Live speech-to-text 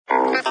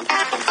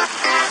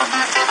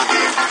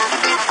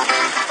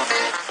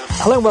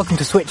Hello and welcome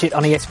to Switch It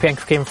on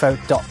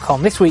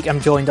ESPNcricinfo.com. This week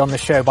I'm joined on the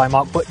show by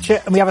Mark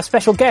Butcher, and we have a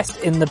special guest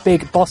in the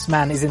big boss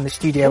man is in the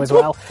studio as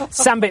well,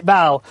 Sambit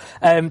Bal,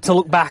 to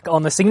look back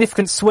on the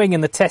significant swing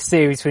in the Test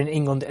series between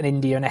England and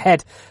India and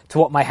ahead to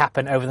what may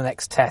happen over the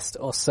next Test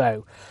or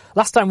so.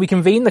 Last time we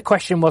convened, the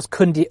question was,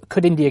 could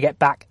India get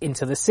back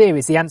into the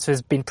series? The answer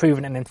has been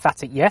proven an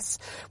emphatic yes,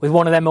 with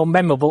one of their more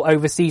memorable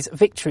overseas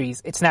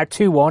victories. It's now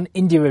 2-1,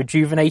 India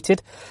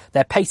rejuvenated,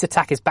 their pace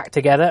attack is back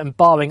together, and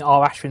barring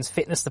R. Ashwin's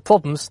fitness, the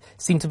problems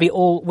seem to be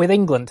all with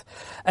England.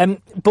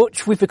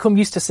 Butch, we've become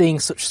used to seeing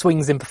such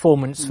swings in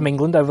performance from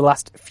England over the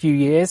last few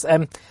years.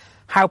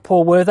 How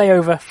poor were they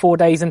over 4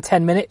 days and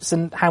 10 minutes,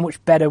 and how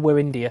much better were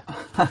India?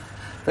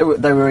 They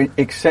were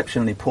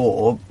exceptionally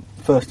poor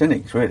first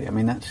innings, really. I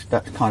mean, that's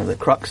kind of the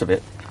crux of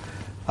it.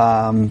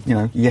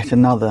 Yet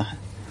another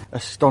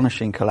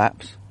astonishing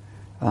collapse.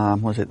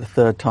 Was it the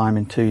third time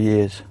in 2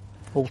 years?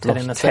 All 10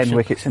 in a session. 10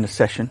 wickets in a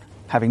session,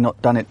 having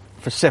not done it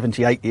for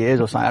 78 years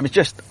or something. I mean, it's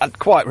just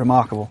quite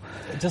remarkable.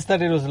 Just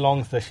that it was a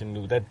long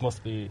session, that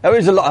must be... Oh, it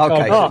was a lot.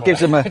 Okay, so it gives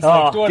them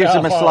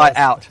a slight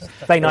out.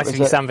 Very nice of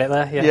you, Sambit,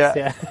 there. Yes,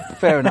 yeah,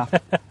 fair enough.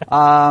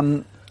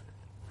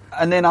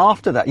 And then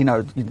after that,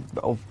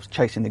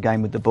 chasing the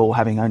game with the ball,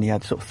 having only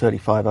had sort of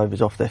 35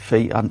 overs off their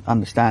feet,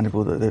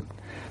 understandable that the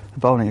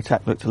bowling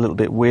attack looked a little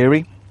bit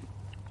weary.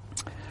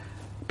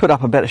 Put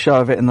up a better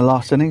show of it in the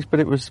last innings, but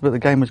the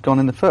game was gone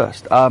in the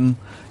first.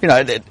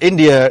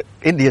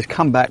 India's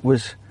comeback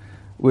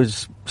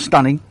was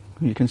stunning.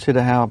 You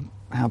consider how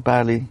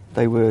badly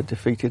they were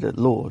defeated at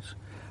Lord's.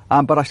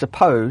 But I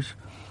suppose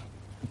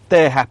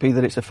they're happy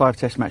that it's a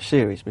 5-test match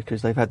series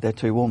because they've had their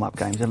 2 warm-up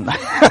games, haven't they?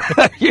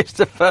 They've used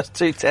the first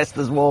 2 tests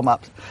as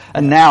warm-ups,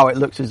 and now it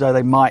looks as though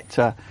they might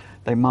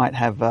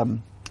have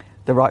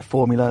the right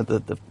formula,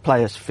 the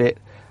players fit,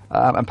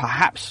 and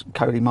perhaps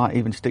Kohli might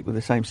even stick with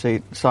the same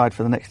side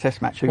for the next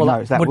test match. Who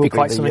knows? That would be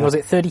quite something. Was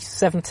it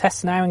 37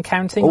 tests now and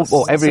counting?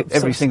 Or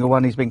every single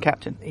one he's been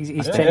captain.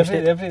 He's changed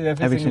it.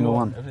 Every single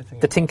one.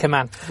 The Tinker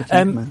Man.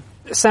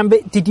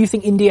 Sambit, did you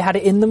think India had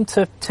it in them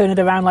to turn it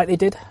around like they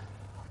did?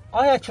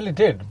 I actually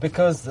did,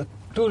 because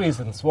 2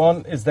 reasons.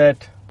 One is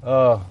that,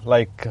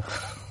 like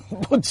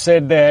Butch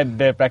said, they had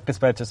their practice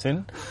matches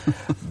in.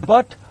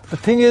 But the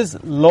thing is,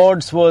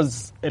 Lord's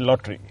was a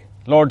lottery.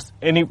 Lord's,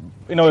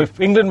 if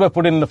England were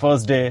put in the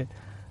first day,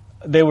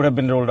 they would have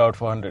been rolled out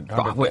for 100.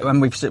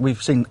 And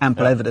we've seen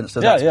ample evidence that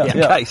that's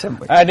the case,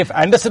 haven't we? And if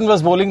Anderson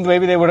was bowling,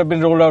 maybe they would have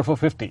been rolled out for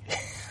 50.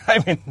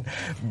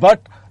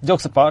 But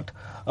jokes apart,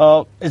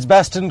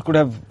 Edgbaston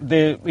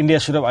India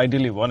should have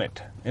ideally won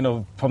it.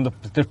 From the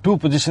 2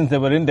 positions they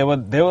were in, they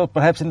were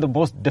perhaps in the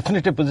most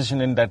definitive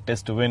position in that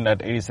test to win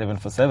at 87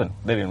 for 7.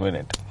 They didn't win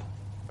it.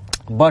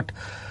 But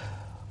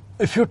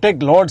if you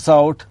take Lord's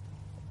out,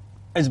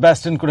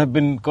 Edgbaston could have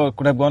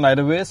gone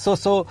either way.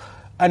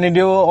 And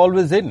India were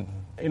always in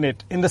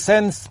it. In the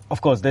sense, of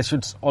course, they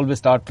should always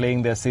start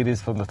playing their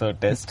series from the 3rd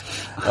test.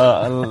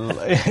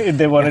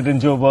 They won it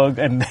in Joburg,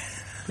 and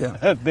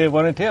they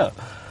won it here.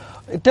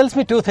 It tells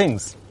me 2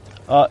 things.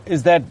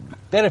 Is that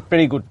they're a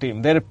pretty good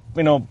team. They're,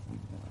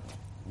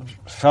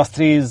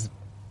 Shastri's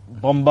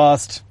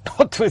bombast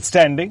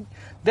notwithstanding,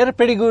 they're a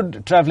pretty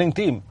good travelling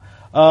team.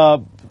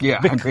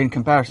 In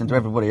comparison to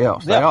everybody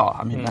else, they are.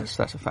 I mean, that's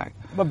a fact.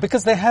 But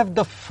because they have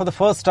for the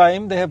first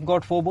time, they have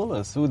got 4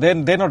 bowlers. So they're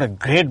not a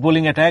great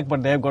bowling attack,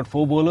 but they have got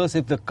 4 bowlers.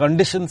 If the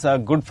conditions are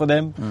good for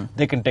them,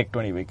 they can take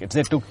 20 wickets.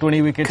 They took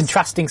 20 wickets.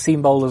 Contrasting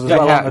seam bowlers as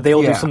well, aren't they? They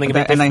all do something a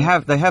bit different.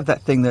 And they have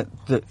that thing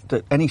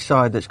that any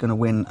side that's going to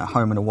win at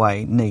home and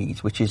away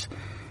needs, which is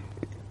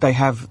they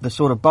have the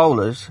sort of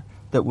bowlers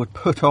that would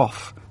put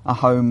off a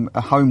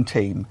home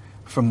team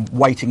from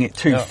weighting it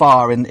too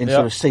far in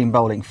sort of seam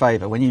bowling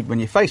favour. When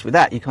you're faced with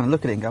that, you kind of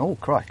look at it and go, oh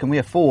Christ, can we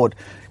afford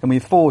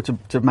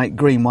to make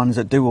green ones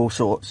that do all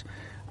sorts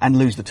and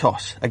lose the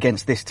toss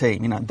against this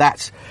team?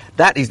 That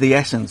is the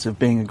essence of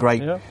being a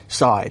great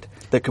side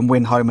that can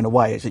win home and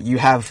away, is that you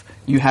have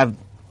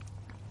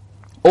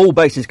all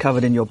bases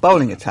covered in your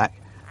bowling attack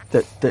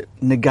that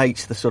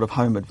negates the sort of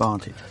home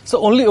advantage. So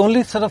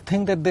only sort of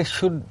thing that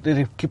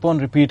they keep on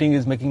repeating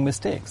is making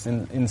mistakes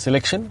in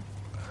selection,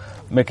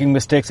 making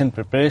mistakes in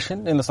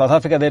preparation. In South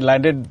Africa, they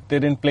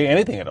didn't play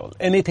anything at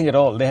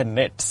all. They had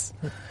nets.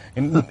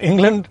 In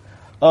England,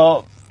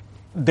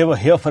 they were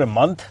here for a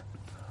month,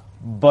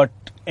 but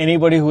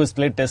anybody who has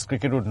played Test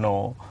cricket would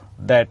know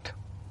that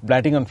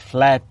batting on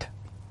flat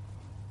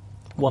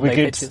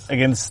wickets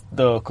against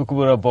the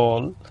Kookaburra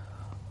ball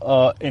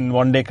in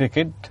one-day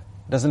cricket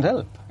doesn't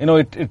help.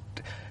 It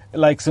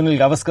like Sunil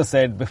Gavaskar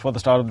said before the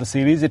start of the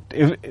series,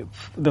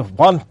 the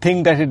one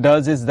thing that it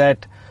does is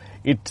that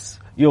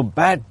your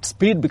bat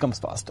speed becomes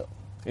faster.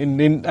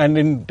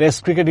 In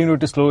Test cricket, you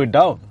need to slow it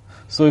down.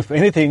 So if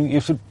anything,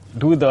 you should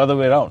do it the other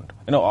way around.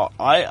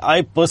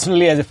 I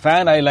personally, as a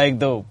fan, I like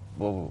the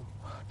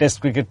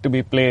Test cricket to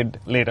be played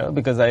later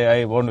because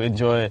I want to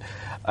enjoy.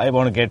 I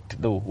want to get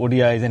the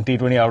ODIs and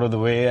T20 out of the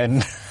way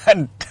and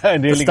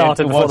really get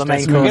to watch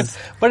Test cricket.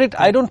 But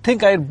I don't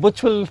think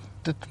Butch will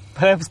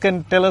perhaps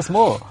can tell us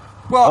more.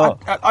 Well,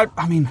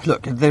 I mean,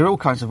 look, there are all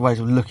kinds of ways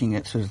of looking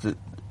at sort of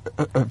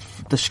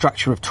of the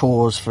structure of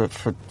tours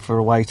for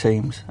away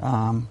teams.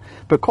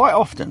 But quite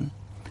often,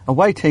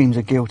 away teams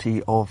are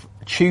guilty of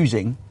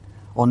choosing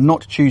or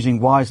not choosing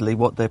wisely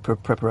what their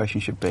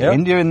preparation should be. Yeah.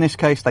 India, in this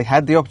case, they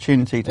had the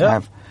opportunity to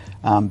have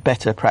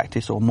better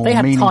practice or more they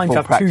had meaningful time to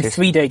have practice.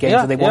 2 3-day games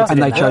that they wanted,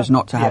 and they in chose that.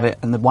 not to have it.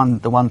 And the one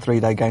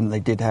 3-day game that they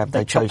did have,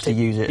 they chose chopped to it.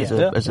 use it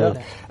Yeah.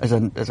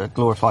 as a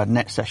glorified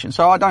net session.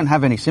 So I don't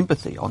have any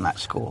sympathy on that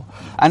score.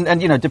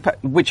 And you know,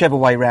 whichever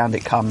way round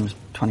it comes,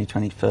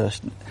 2020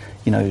 first,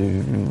 you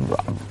know,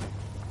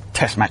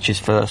 test matches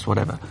first,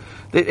 whatever.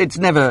 It's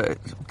never.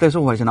 There's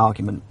always an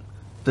argument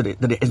that it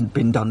hasn't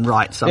been done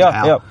right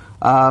somehow.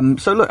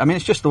 So look, I mean,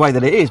 it's just the way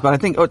that it is. But I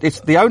think it's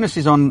the onus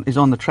is on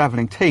the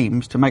travelling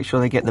teams to make sure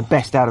they get the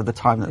best out of the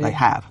time that they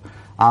have.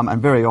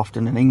 And very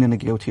often, and England are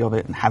guilty of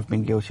it and have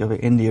been guilty of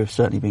it. India have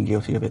certainly been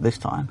guilty of it this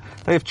time.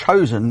 They have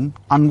chosen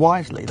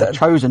unwisely. They've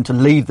chosen to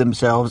leave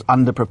themselves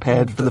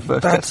underprepared for the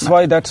first test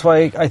match. That's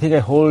why I think I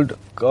hold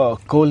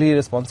Kohli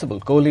responsible.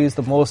 Kohli is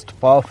the most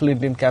powerful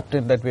Indian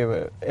captain that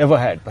we've ever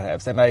had,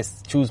 perhaps, and I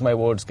choose my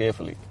words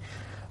carefully.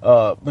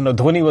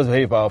 Dhoni was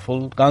very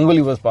powerful,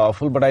 Ganguly was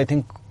powerful, but I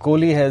think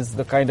Kohli has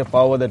the kind of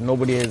power that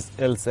nobody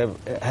else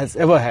has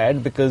ever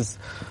had, because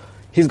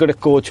he's got a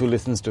coach who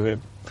listens to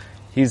him.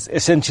 He's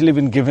essentially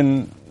been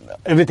given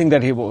everything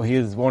that he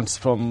wants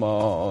from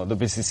the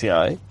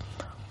BCCI.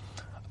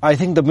 I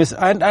think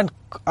and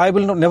I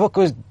will never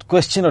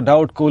question or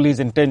doubt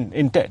Kohli's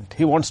intent.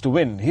 He wants to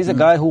win. He's a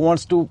guy who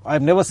wants to.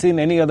 I've never seen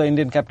any other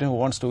Indian captain who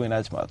wants to win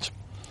as much.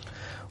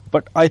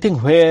 But I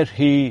think where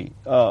he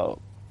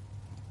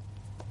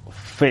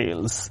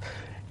fails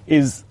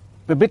is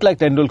a bit like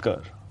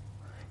Tendulkar.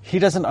 He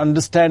doesn't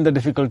understand the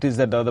difficulties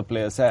that the other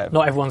players have.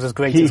 Not everyone's as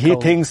great as He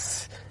Kohli.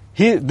 thinks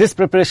this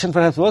preparation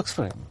perhaps works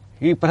for him.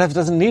 He perhaps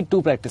doesn't need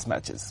 2 practice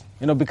matches,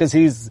 because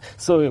he's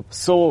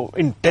so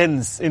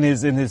intense in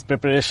his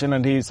preparation,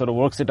 and he sort of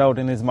works it out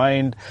in his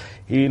mind.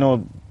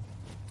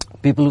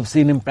 People who've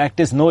seen him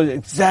practice know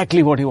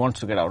exactly what he wants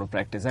to get out of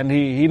practice, and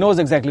he knows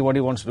exactly what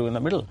he wants to do in the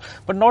middle.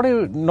 But not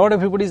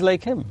everybody's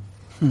like him.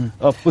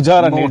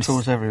 Pujara Mortals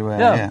needs everywhere.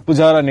 Yeah.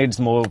 Pujara needs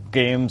more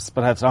games.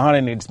 Perhaps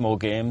Rahane needs more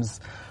games.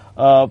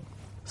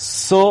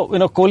 So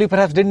Kohli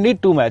perhaps didn't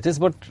need 2 matches,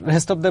 but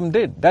rest of them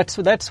did.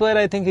 That's where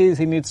I think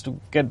he needs to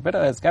get better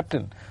as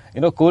captain.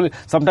 Kohli.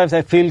 Sometimes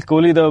I feel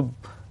Kohli the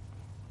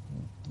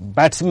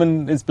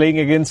batsman is playing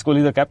against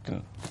Kohli the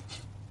captain.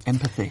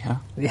 Empathy, huh?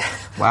 Yeah.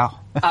 Wow.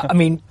 I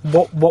mean,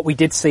 what we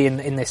did see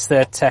in this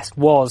third test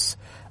was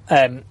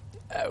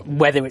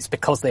whether it's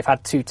because they've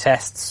had 2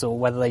 tests or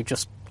whether they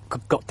just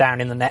got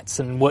down in the nets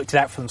and worked it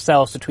out for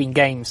themselves between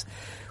games.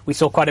 We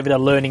saw quite a bit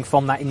of learning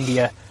from that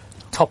India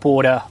top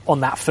order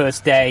on that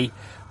first day,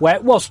 where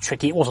it was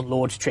tricky. It wasn't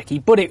Lord's tricky,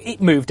 but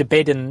it moved a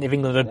bit, and if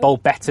England had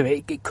bowled better,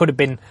 it could have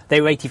been.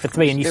 They were 80 for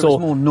 3, and you it saw was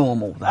more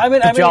normal. I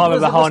mean, Pujara,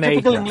 it was Rahane,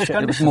 typical English it was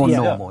conditions. more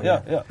normal.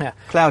 Yeah.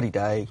 Cloudy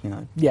day,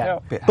 Yeah,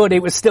 bit but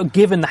it was still,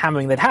 given the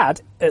hammering they'd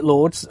had at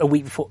Lord's a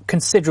week before,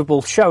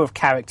 considerable show of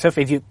character.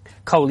 If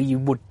Kohli, you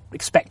would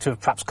expect to have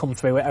perhaps come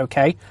through it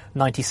okay,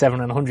 97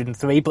 and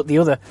 103, but the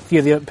other few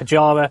of the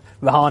Pujara,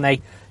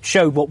 Rahane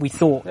showed what we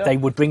thought they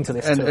would bring to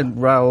this tour. And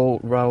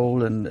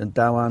Raul and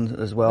Dhawan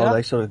as well. Yeah.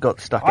 They sort of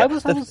got stuck out.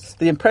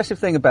 The impressive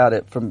thing about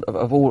it, for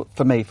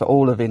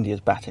all of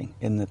India's batting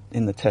in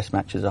the Test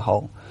match as a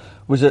whole,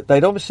 was that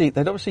they'd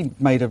obviously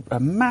made a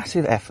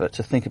massive effort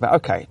to think about,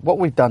 okay, what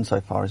we've done so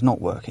far is not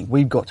working.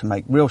 We've got to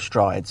make real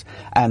strides,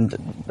 and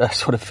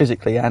sort of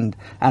physically and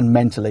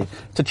mentally,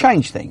 to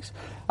change things.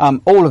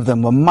 All of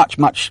them were much,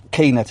 much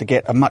keener to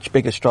get a much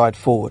bigger stride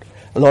forward.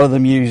 A lot of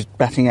them used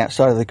batting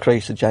outside of the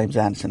crease of James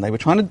Anderson. They were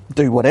trying to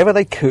do whatever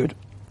they could.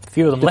 A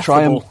few of them to left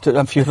try the and ball.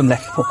 a few of them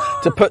left the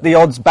ball, to put the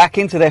odds back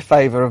into their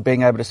favour of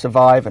being able to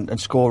survive and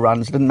score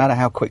runs. It didn't matter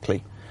how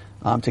quickly,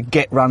 to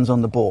get runs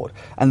on the board.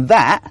 And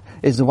that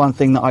is the one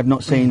thing that I've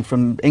not seen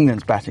from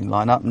England's batting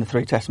lineup in the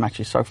 3 Test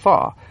matches so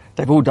far.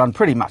 They've all done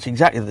pretty much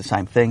exactly the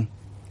same thing.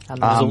 And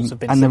the results have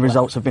been the similar.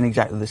 results have been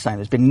exactly the same.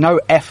 There's been no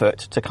effort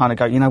to kind of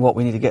go, you know what,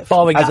 we need to get...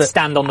 Barring that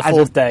stand on the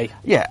 4th day.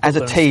 Yeah, as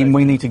a team,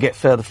 we need to get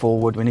further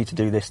forward. We need to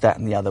do this, that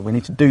and the other. We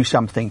need to do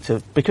something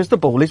because the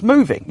ball is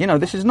moving.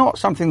 This is not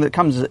something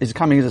that is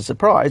coming as a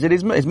surprise.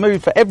 It's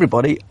moved for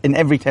everybody in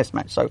every Test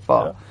match so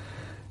far. Yeah.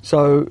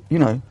 So,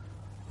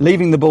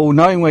 leaving the ball,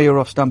 knowing where your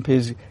off stump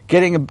is,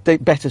 getting a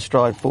better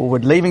stride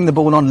forward, leaving the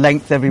ball on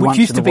length every once in a while. Which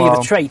used to be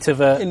the trait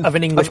of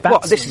an English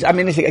batsman.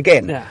 This is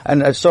again, Yeah.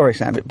 and sorry,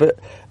 Sam, but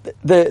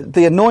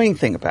the annoying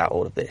thing about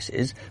all of this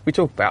is we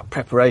talk about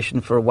preparation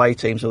for away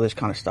teams, all this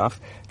kind of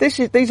stuff. These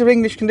are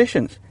English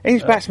conditions.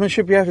 English batsmen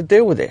should be able to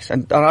deal with this,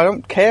 and I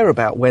don't care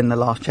about when the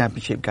last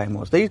championship game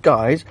was. These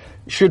guys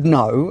should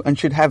know and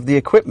should have the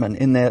equipment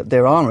in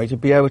their armoury to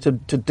be able to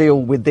deal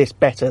with this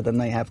better than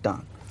they have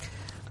done.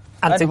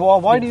 And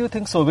why do you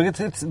think so?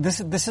 Because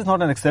this is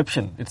not an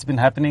exception. It's been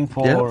happening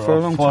for a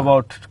long time.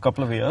 about a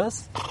couple of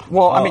years.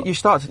 Well, I mean, you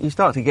start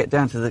to get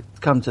down to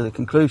come to the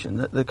conclusion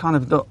that they're kind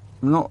of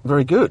not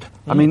very good.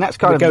 I mean, that's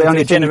kind of the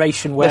only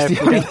generation where that's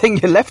the only thing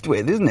you're left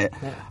with, isn't it?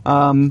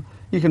 Yeah.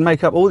 You can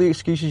make up all the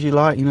excuses you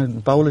like,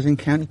 bowlers in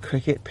county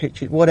cricket,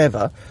 pitch it,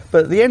 whatever.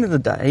 But at the end of the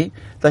day,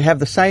 they have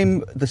the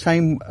same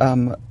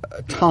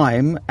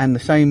time and the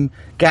same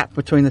gap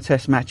between the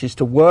test matches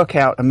to work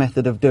out a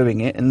method of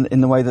doing it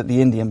in the way that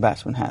the Indian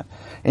batsmen have.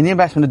 Indian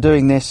batsmen are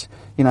doing this,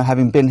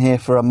 having been here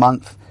for a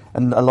month,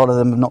 and a lot of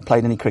them have not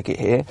played any cricket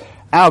here.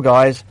 Our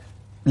guys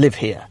live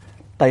here.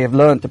 They have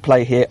learned to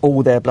play here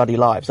all their bloody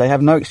lives. They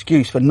have no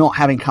excuse for not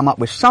having come up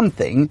with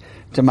something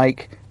to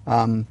make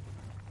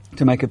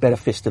a better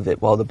fist of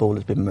it while the ball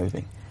has been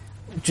moving.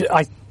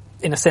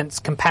 In a sense,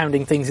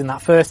 compounding things in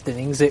that first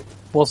innings, it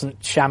wasn't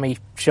Shami,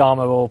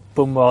 Sharma or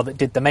Bumrah that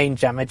did the main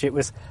damage. It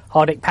was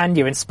Hardik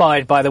Pandya,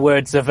 inspired by the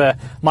words of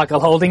Michael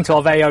Holding to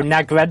our very own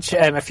Nagraj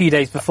a few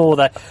days before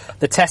the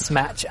test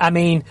match. I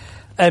mean,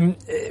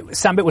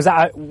 Sambit, was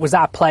that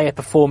a player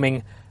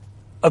performing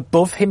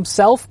above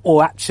himself,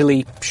 or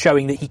actually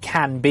showing that he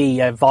can be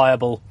a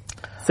viable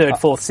third,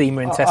 fourth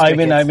seamer in Test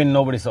cricket? I mean,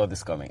 nobody saw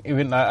this coming.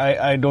 Even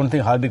I don't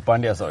think Hardik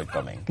Pandya saw it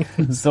coming.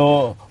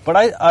 So, but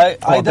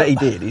I bet he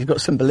did. He's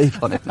got some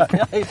belief on it.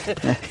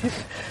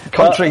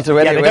 Contrary to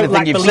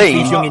anything you've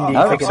seen.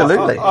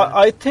 Absolutely.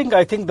 I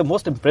think the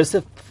most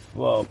impressive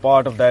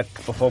part of that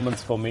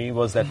performance for me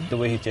was that the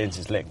way he changed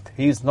his length.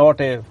 He's not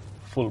a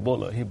full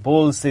bowler. He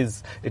bowls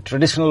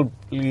traditionally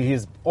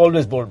he's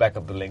always bowled back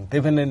up the length.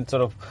 Even in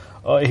sort of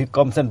he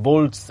comes and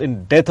bowls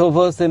in death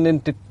overs and in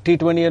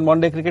T20 and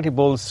one-day cricket, he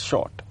bowls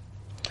short.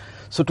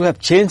 So to have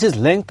changed his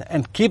length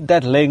and keep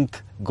that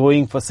length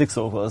going for 6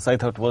 overs, I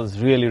thought was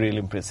really, really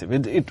impressive.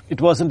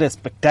 It wasn't a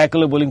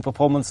spectacular bowling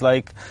performance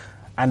like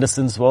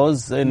Anderson's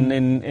was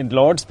in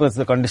Lords, but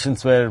the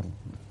conditions were,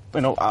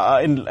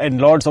 in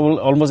Lords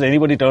almost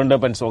anybody turned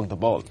up and swung the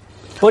ball.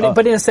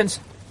 But in a sense,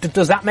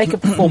 does that make a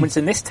performance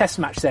in this Test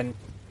match then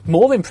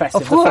more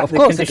impressive? Of course,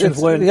 conditions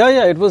weren't.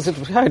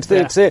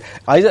 It's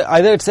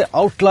either it's an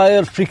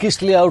outlier,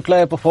 freakishly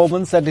outlier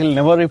performance that he'll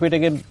never repeat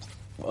again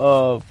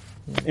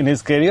in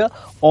his career,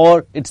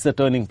 or it's the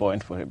turning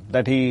point for him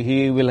that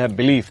he will have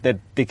belief that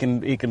he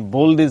can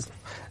bowl these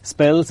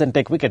spells and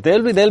take wicket.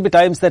 There'll be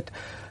times that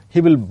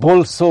he will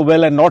bowl so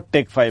well and not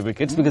take 5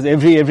 wickets because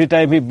every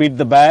time he beat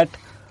the bat,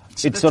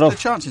 the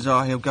chances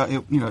are he'll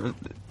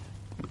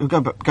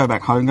go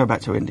back home, go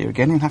back to India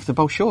again. He'll have to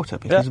bowl shorter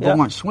because the ball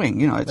won't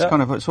swing.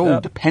 It's all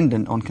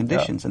dependent on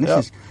conditions, and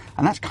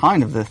that's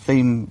kind of the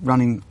theme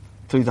running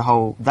through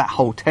that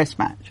whole Test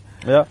match.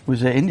 Yeah,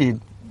 was that India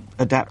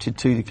adapted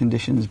to the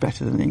conditions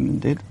better than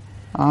England did,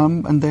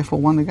 and therefore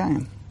won the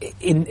game.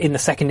 In the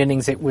second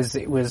innings, it was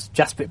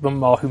Jasprit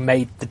Bumrah who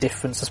made the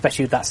difference,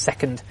 especially with that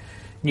second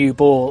new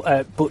ball.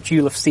 But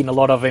you'll have seen a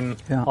lot of him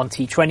on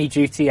T20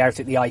 duty, out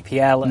at the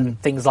IPL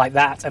and things like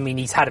that. I mean,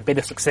 he's had a bit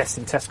of success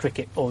in Test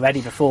cricket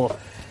already before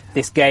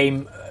this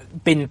game.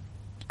 Been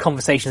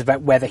conversations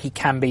about whether he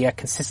can be a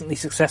consistently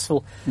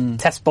successful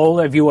Test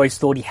bowler. Have you always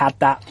thought he had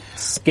that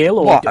skill,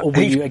 or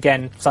were you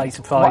again slightly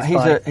surprised?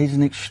 He's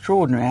an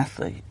extraordinary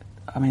athlete.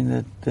 I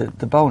mean,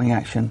 the bowling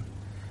action.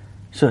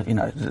 So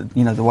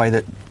the way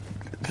that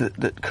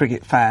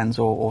cricket fans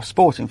or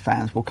sporting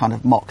fans will kind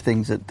of mock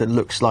things that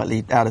look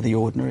slightly out of the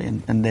ordinary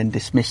and then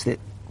dismiss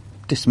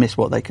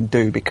what they can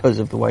do because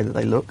of the way that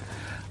they look.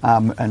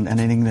 And in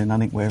England, I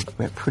think we're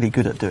pretty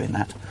good at doing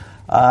that.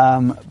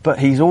 But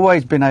he's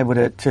always been able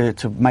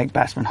to make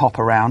batsmen hop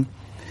around.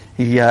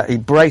 He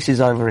braces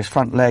over his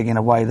front leg in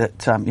a way that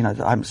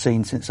that I haven't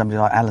seen since somebody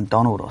like Alan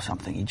Donald or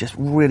something. He just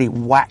really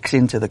whacks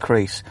into the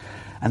crease,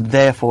 and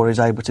therefore is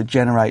able to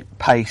generate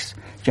pace,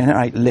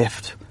 generate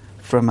lift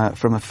from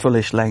a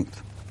fullish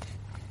length.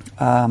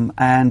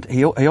 And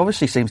he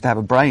obviously seems to have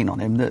a brain on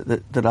him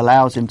that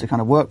allows him to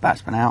kind of work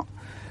batsmen out,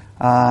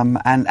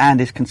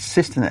 and is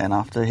consistent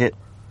enough to hit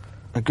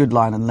a good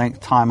line and length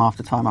time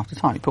after time after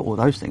time. You put all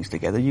those things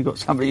together, you've got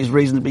somebody who's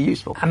reasonably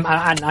useful. And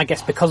I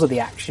guess because of the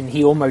action,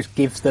 he almost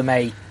gives them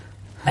an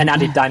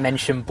added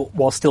dimension, but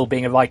while still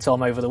being a right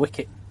arm over the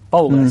wicket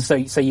bowler. So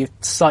you're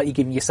slightly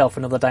giving yourself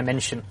another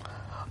dimension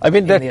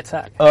in the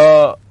attack.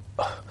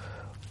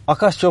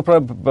 Akash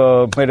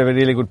Chopra made a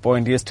really good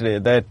point yesterday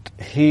that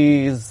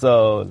his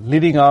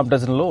leading arm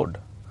doesn't load.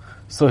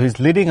 So his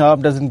leading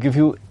arm doesn't give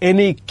you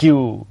any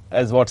cue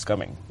as what's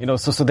coming.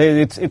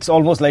 It's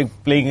almost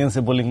like playing against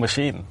a bowling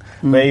machine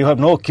where you have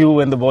no cue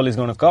when the ball is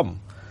going to come.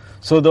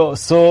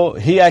 So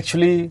he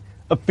actually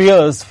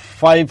appears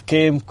 5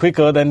 km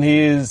quicker than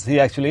he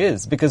actually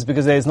is because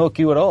there is no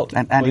cue at all.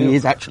 And he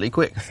is actually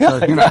quick. So,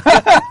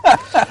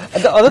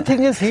 And the other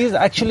thing is he's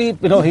actually,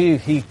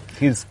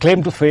 his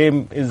claim to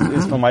fame is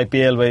from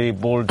IPL where he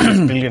bowled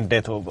brilliant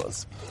death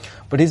overs.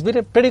 But he's been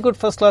a pretty good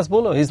first-class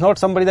bowler. He's not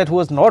somebody who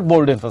has not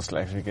bowled in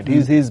first-class cricket.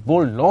 He's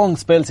bowled long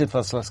spells in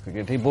first-class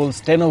cricket. He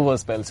bowls 10-over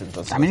spells in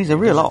first-class. I mean, he's a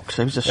real ox.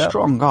 He's a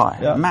strong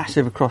guy,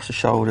 massive across the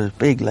shoulders,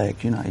 big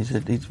legs.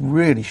 He's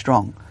really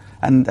strong,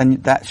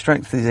 and that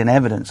strength is in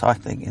evidence, I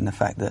think, in the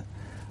fact that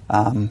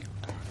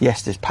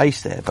yes, there's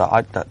pace there,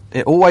 but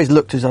it always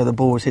looked as though the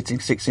ball was hitting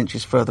 6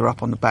 inches further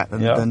up on the bat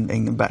than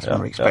England batsmen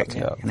were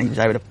expecting, and he was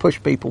able to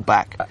push people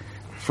back.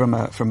 From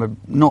a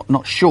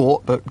not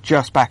short but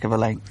just back of a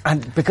length,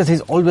 and because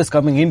he's always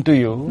coming into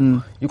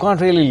you, you can't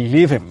really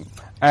leave him.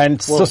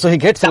 And so he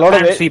gets a lot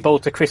of it. He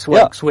bowled to Chris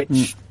Wilkes,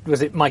 which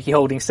was it Mikey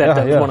Holding said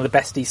that was one of the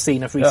best he's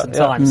seen of recent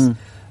times.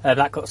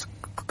 That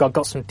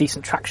got some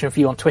decent traction for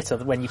you on Twitter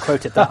when you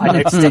quoted that. I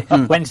noticed it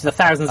went to the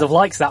thousands of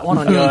likes, that one,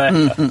 on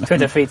your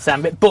Twitter feed,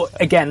 Sam.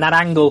 But again, that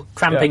angle,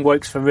 cramping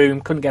Woakes for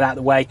room, couldn't get out of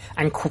the way,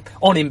 and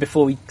on him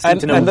before he seemed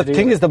to know what to do. And the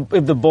thing is,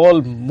 if the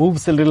ball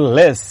moves a little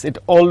less, it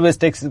always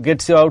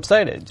gets you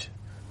outside edge.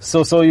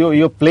 So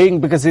you're playing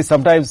because he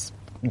sometimes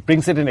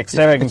brings it in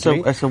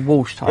extravagantly. It's a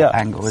Walsh type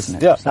angle, isn't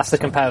it? Yeah. That's the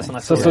comparison I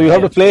saw. So you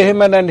have to play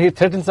him, and he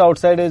threatens the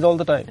outside edge all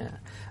the time. Yeah.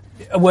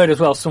 A word as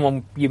well,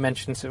 someone you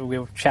mentioned, so we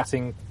were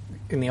chatting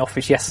in the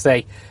office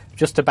yesterday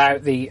just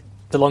about the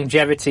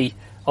longevity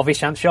of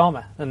Ishant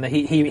Sharma, and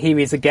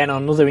he is again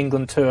on another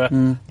England tour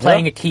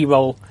playing a key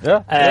role.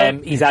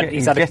 He's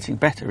getting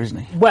better, isn't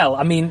he? Well,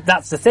 I mean,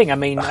 that's the thing. I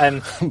mean,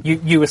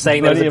 you were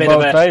saying there was a bit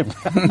of a time.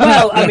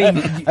 Well, I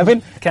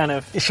mean, kind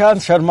of Ishant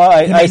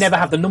Sharma. He may never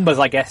have the numbers,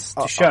 I guess,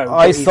 to show.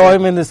 I saw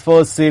him in this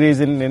first series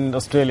in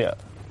Australia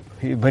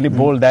when he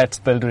bowled that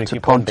spell to Ricky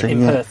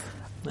Ponting in Perth.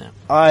 Yeah.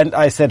 And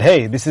I said,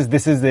 "Hey, this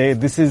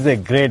is a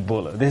great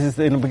bowler. This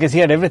is because he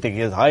had everything. He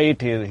has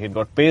height. He had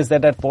got pace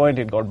at that point.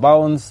 He got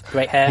bounce.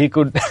 Great hair. He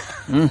could,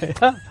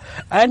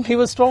 and he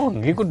was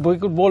strong. He could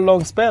bowl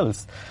long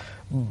spells.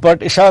 But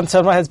Ishant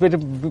Sharma has been a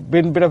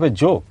bit of a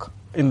joke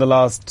in the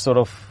last sort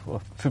of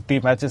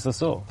 50 matches or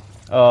so.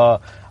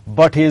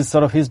 But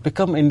he's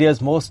become India's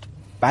most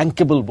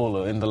bankable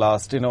bowler in the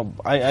last.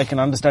 I can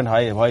understand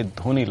why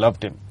Dhoni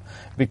loved him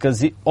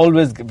because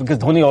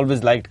Dhoni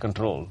always liked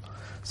control.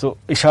 So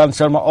Ishant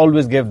Sharma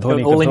always gave Dhoni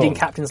control. All Indian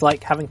captains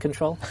like having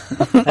control?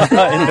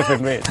 In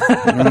different ways.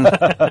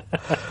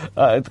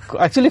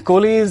 Actually,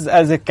 Kohli is,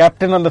 as a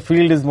captain on the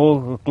field, is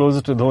more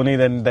closer to Dhoni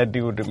than that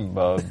you would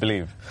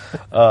believe.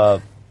 But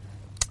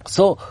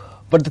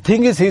the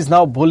thing is, he's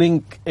now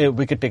bowling a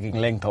wicket-taking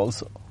length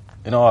also.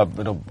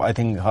 I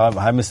think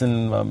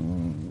Jamieson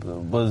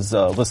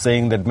was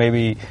saying that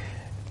maybe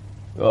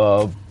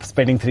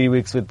spending 3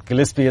 weeks with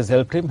Gillespie has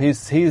helped him.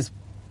 He's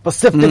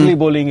perceptively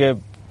bowling a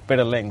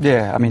better length.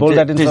 Yeah, I mean,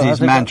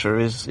 Dizzy's mantra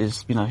is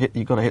you've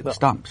got to hit the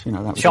stumps.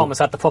 Sharma's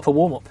had the proper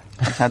warm-up.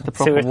 He's had the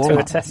proper warm-up. To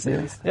a test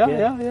series.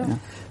 Yeah.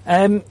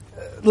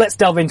 Let's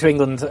delve into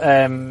England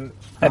a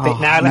bit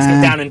now. Let's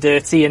get down and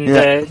dirty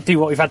and do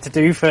what we've had to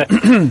do for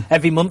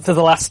every month of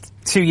the last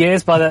 2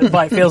 years, but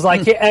it feels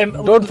like it.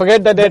 Don't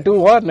forget that they're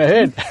 2-1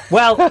 ahead.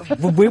 Well,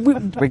 we're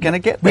going to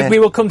get there. We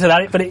will come to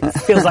that, but it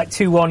feels like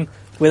 2-1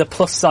 with a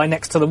plus sign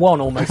next to the 1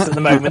 almost at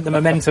the moment. The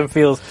momentum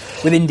feels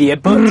with India.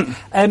 But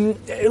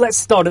let's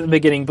start at the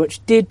beginning.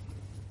 Butch, did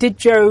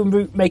Joe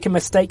Root make a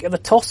mistake at the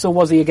toss, or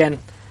was he again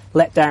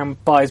let down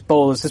by his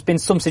bowlers? There's been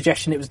some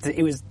suggestion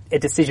it was a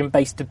decision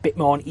based a bit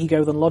more on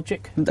ego than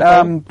logic.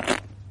 And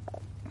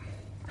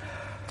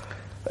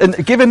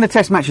given the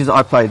Test matches that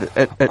I played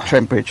at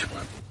Trent Bridge,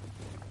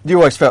 you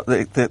always felt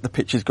that the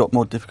pitches got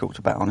more difficult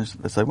to bat on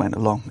as they went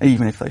along,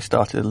 even if they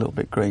started a little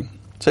bit green.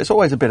 So it's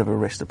always a bit of a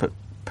risk to put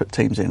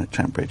teams in at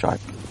Trent Bridge,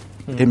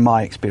 in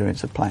my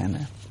experience of playing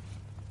there.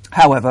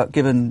 However,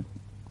 given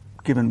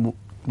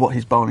what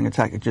his bowling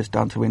attack had just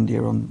done to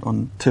India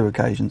on 2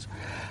 occasions,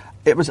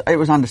 it was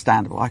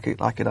understandable. I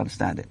could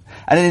understand it.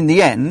 And then in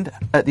the end,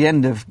 at the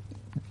end of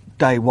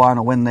day 1,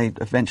 or when they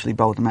eventually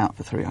bowled them out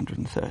for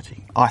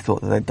 330, I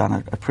thought that they'd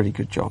done a pretty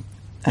good job,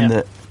 and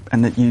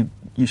that you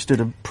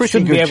stood a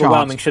pretty good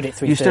chance. Should it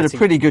 330? You stood a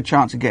pretty good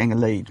chance of getting a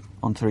lead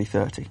on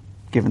 330,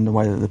 given the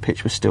way that the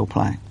pitch was still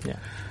playing. Yeah.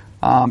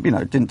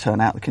 It didn't turn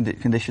out, the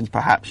conditions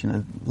perhaps,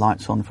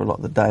 lights on for a lot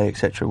of the day,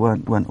 etc.,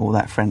 weren't all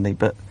that friendly,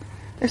 but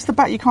it's the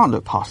bat. You can't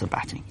look past the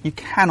batting. You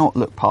cannot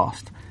look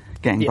past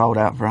getting bowled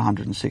out for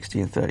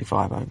 160 and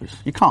 35 overs.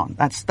 You can't.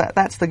 That's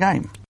the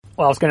game.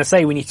 Well, I was going to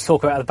say we need to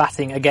talk about the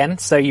batting again,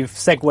 so you've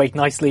segued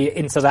nicely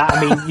into that.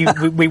 I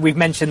mean, we've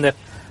mentioned the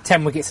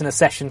 10 wickets in a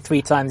session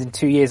 3 times in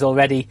 2 years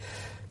already.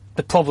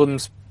 The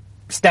problems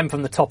stem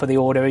from the top of the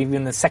order. Even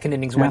in the second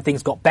innings when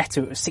things got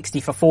better, it was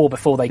 60 for 4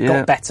 before they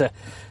got better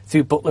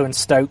through Buttler and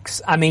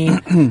Stokes. I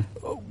mean,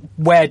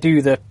 where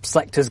do the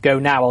selectors go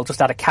now? I'll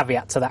just add a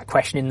caveat to that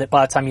question in that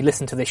by the time you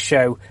listen to this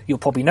show, you'll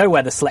probably know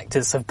where the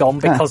selectors have gone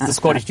because the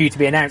squad is due to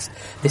be announced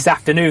this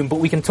afternoon, but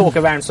we can talk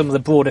around some of the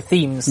broader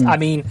themes. I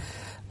mean,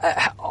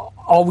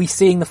 are we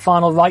seeing the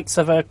final rites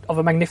of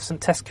a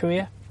magnificent Test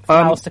career for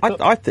Alistair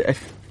Cook?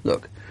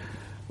 Look,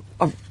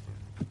 I've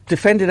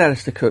defended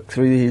Alistair Cook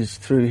through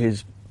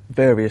his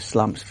various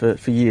slumps for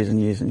years and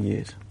years and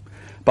years,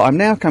 but I'm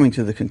now coming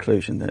to the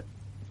conclusion that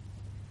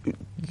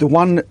the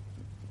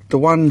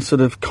one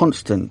sort of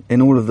constant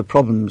in all of the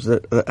problems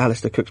that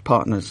Alistair Cook's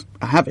partners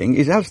are having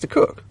is Alistair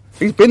Cook.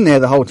 He's been there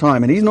the whole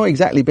time, and he's not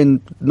exactly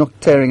been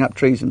tearing up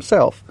trees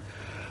himself.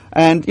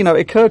 And it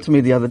occurred to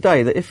me the other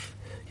day that if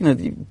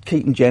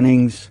Keaton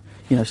Jennings,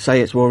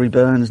 say it's Rory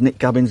Burns, Nick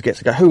Gubbins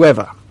gets a go,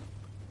 whoever,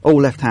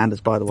 all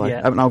left-handers by the way.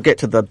 Yeah. I mean, I'll get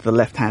to the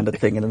left-handed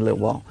thing in a little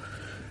while.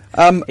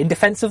 In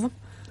defence of them?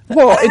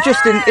 Well, it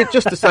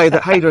just to say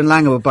that Hayder and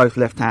Langer were both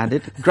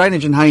left-handed,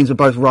 Drainage and Haynes were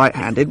both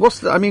right-handed.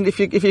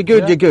 If you're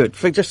good, you're good.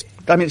 It's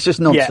just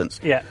nonsense.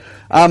 Yeah.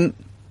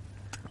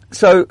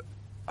 So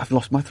I've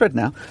lost my thread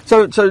now.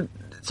 So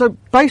So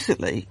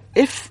basically,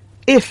 if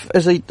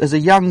as a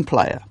young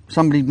player,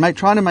 somebody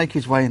trying to make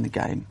his way in the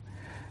game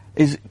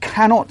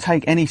cannot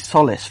take any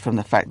solace from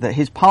the fact that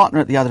his partner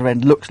at the other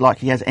end looks like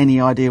he has any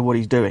idea what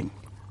he's doing,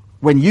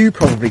 when you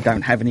probably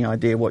don't have any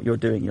idea what you're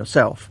doing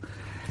yourself,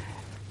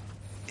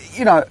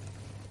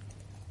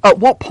 at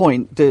what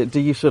point do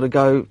you sort of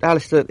go,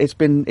 Alistair, it's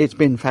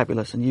been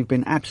fabulous and you've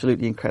been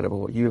absolutely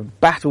incredible. You've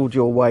battled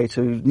your way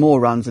to more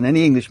runs than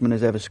any Englishman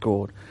has ever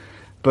scored,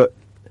 but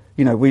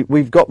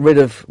we've got rid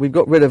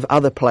of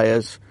other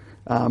players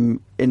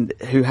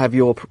who have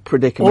your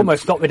predicament.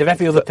 Almost got rid of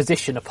every other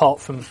position apart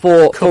from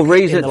for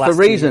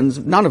reasons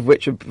none of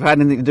which have had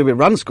anything to do with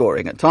run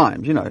scoring at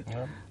times.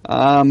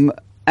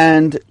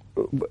 And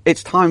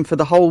it's time for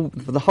the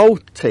whole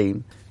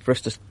team for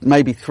us to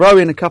maybe throw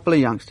in a couple of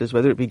youngsters,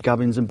 whether it be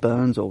Gubbins and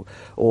Burns or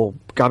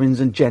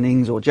Gubbins and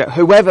Jennings or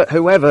whoever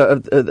are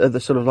the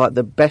sort of like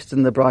the best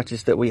and the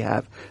brightest that we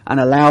have, and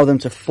allow them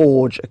to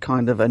forge a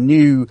kind of a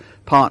new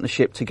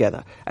partnership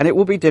together. And it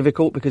will be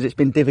difficult because it's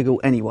been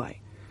difficult anyway.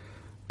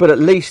 But at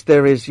least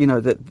there is,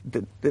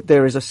 that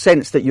there is a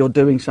sense that you're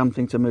doing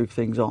something to move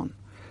things on.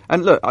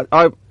 And look,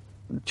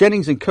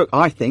 Jennings and Cook,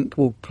 I think,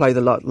 will play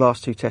the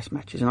last 2 Test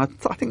matches, and I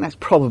think that's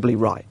probably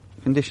right.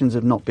 Conditions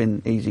have not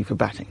been easy for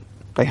batting.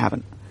 They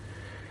haven't.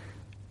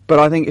 But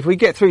I think if we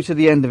get through to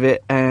the end of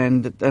it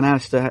and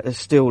Alistair is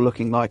still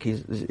looking like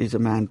he's a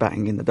man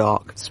batting in the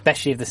dark,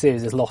 especially if the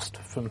series is lost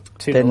from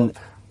 2-0 up.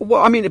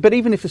 Well, I mean, but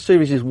even if the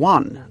series is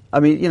won, I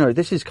mean,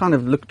 this is kind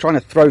of trying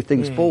to throw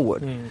things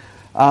forward.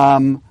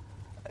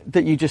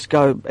 That you just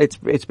go,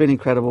 it's been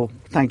incredible,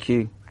 thank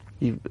you,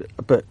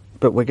 but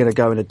we're going to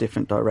go in a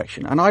different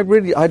direction. And I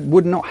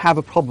would not have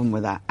a problem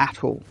with that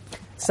at all.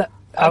 So,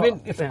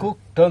 if Cook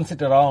turns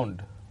it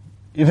around,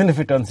 even if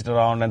he turns it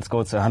around and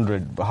scores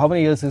 100, how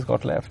many years he's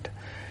got left?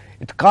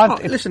 It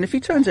can't. Listen, if he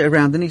turns it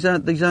around, then he's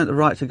earned the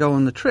right to go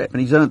on the trip,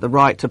 and he's earned the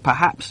right to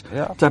perhaps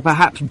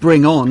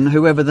bring on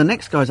whoever the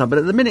next guys are. But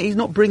at the minute, he's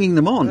not bringing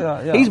them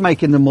on. He's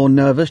making them more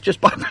nervous just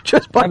by being at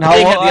the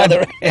other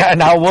end. Yeah,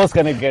 and how worse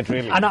can it get,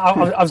 really? And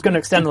I was going to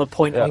extend the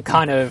point on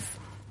kind of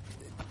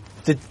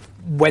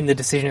when the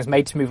decision is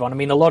made to move on. I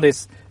mean, a lot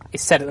is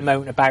said at the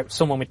moment about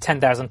someone with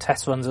 10,000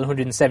 test runs and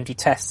 170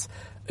 tests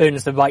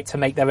earns the right to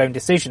make their own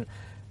decision.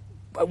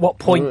 At what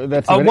point?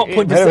 That's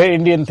very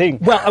Indian thing.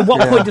 Well, at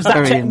what point does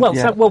that change?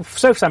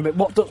 Sam, but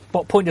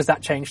what point does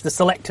that change? The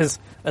selectors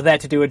are there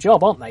to do a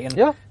job, aren't they?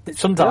 And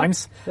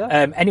sometimes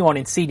anyone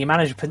in senior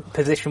manager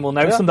position will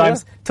know.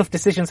 Sometimes tough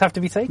decisions have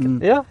to be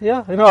taken.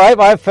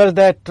 I've felt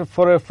that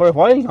for a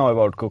while now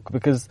about Cook,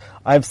 because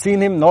I've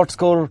seen him not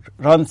score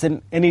runs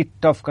in any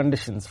tough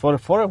conditions for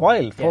a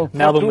while. For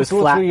Melbourne was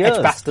flat. 3 years.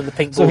 Edgbaston, the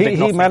pink so ball.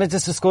 he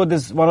manages to score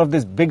one of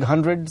these big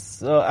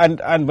hundreds,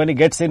 and when he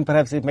gets in,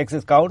 perhaps he makes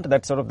his count.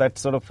 That sort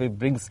of he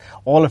brings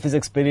all of his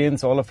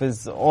experience, all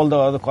the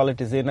other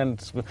qualities in,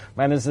 and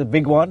manages a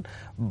big one.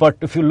 But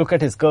if you look at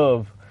his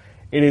curve,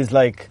 it is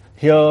like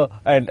here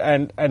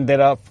and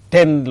there are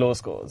 10 low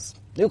scores.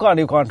 You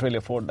can't really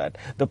afford that.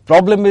 The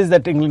problem is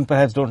that England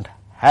perhaps don't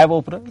have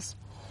openers.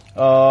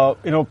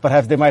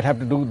 Perhaps they might have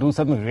to do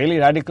something really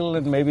radical,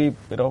 and maybe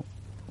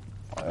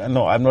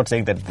no, I'm not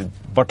saying that the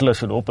Butler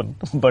should open,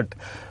 but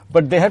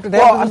they have to.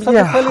 There's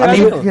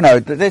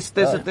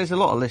a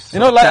lot of lists.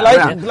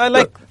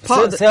 Like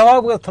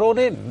Sehwag were thrown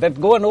in that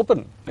go and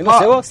open.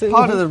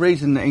 Part of the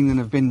reason that England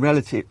have been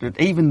relative,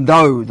 even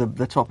though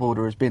the top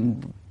order has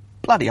been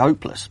bloody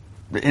hopeless,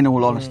 in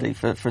all honesty,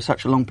 for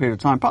such a long period of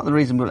time, part of the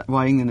reason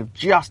why England have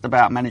just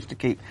about managed to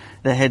keep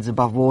their heads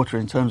above water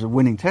in terms of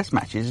winning Test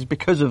matches is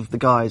because of the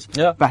guys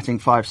batting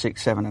 5, 6,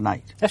 7 and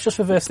 8. Let's just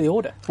reverse the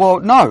order. Well,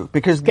 no,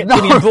 because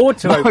Jimmy Ward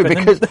to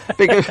open.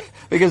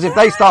 Because if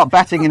they start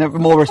batting in a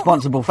more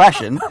responsible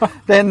fashion,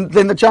 then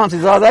the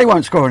chances are they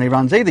won't score any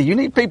runs either. You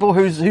need people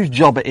whose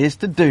job it is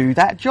to do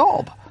that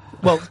job.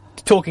 Well,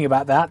 talking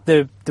about that,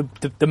 the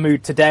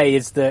mood today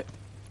is that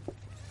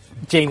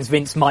James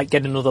Vince might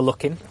get another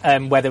look in,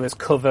 whether as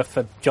cover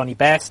for Johnny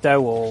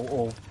Bairstow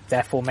or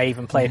therefore may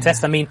even play a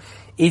test. George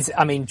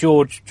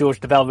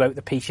Devell wrote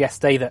the piece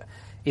yesterday that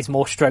is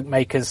more stroke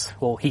makers,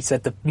 or he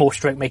said the more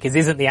stroke makers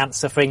isn't the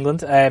answer for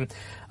England. I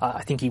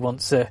think he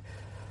wants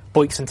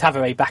Boyks and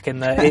Tavare back in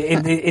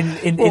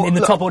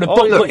the top order.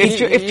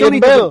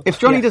 If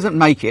Johnny doesn't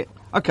make it,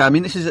 okay. I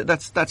mean,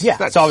 that's.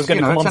 So I was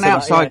going to come on to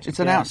that. It's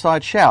an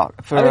outside shout.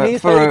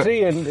 He's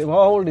 33, and how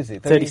old is he?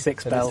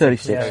 36.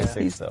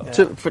 36.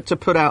 To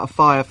put out a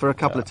fire for a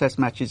couple of Test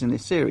matches in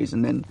this series,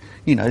 and then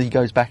he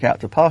goes back out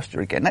to pasture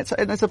again. That's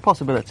a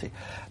possibility.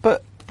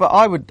 But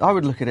I would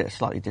look at it a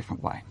slightly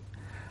different way.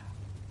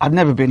 I've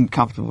never been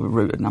comfortable with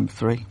Root at number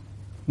 3.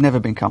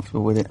 Never been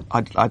comfortable with it.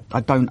 I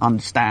don't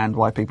understand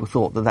why people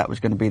thought that was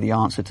going to be the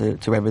answer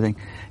to everything.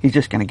 He's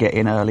just going to get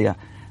in earlier,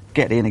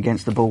 get in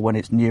against the ball when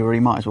it's newer. He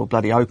might as well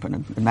bloody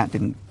open, and that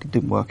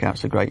didn't work out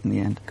so great in the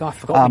end. God, I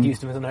forgot we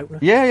used him as an opener.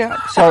 Yeah.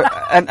 So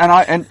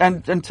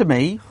and to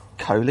me,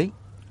 Kohli,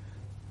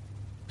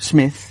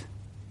 Smith,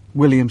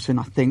 Williamson,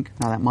 I think.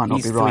 Now that might not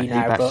He's be right. three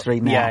now, he bats but- 3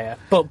 now. yeah.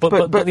 But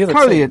the other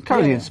Coley, two,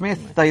 and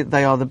Smith,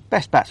 they are the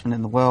best batsmen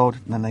in the world.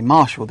 And then they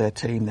marshal their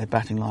team, their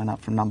batting lineup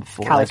from number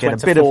 4. Callis They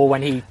went to 4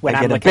 when they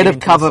Amla get a came bit of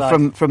into cover the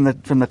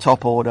side. from the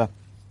top order.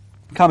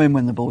 Come in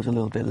when the ball's a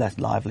little bit less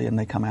lively, and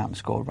they come out and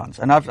score runs.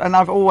 And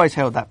I've always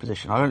held that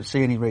position. I don't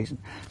see any reason.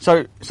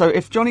 So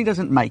if Johnny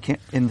doesn't make it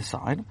in the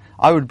side,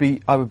 I would be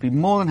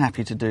more than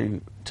happy to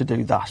do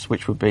thus,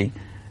 which would be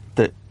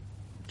that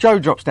Joe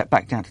drops that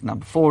back down to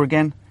number 4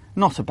 again.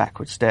 Not a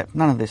backward step.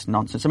 None of this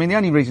nonsense. I mean, the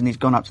only reason he's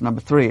gone up to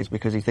number 3 is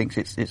because he thinks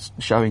it's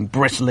showing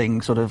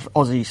bristling sort of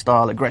Aussie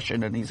style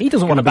aggression, and He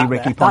doesn't going want to to be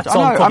bat Ricky there. Ponting. That's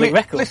on public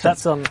record. Listen,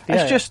 That's on.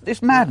 Yeah.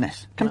 it's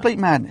madness, complete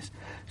madness.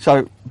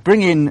 So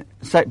bring in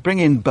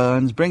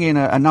Burns, bring in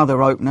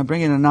another opener,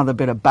 bring in another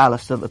bit of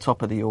ballast at the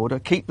top of the order.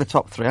 Keep the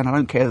top 3, and I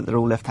don't care that they're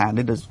all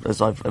left-handed,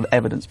 as I've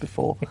evidenced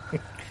before.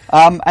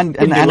 And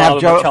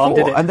have Joe at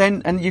 4,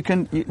 and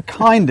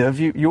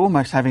you're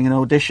almost having an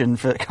audition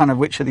for kind of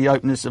which of the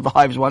openers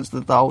survives once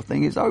the whole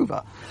thing is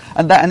over,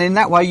 and in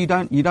that way you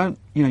don't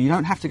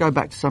have to go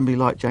back to somebody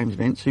like James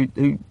Vince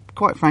who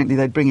quite frankly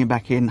they'd bring him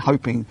back in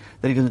hoping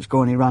that he doesn't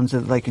score any runs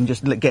so that they can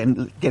just get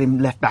him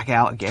left back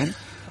out again.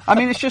 I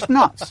mean, it's just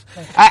nuts.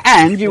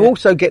 And you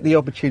also get the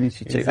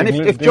opportunity to. And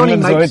if Johnny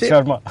makes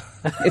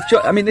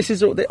it, this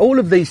is all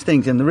of these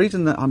things, and the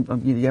reason that I'm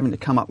having to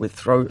come up with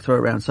throw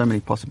around so many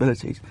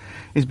possibilities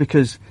is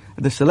because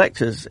the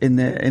selectors, in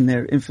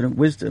their infinite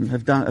wisdom,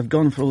 have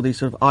gone for all these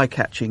sort of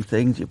eye-catching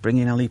things. You bring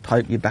in Ali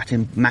Pope, you bat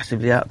him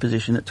massively out of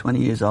position at 20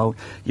 years old.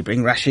 You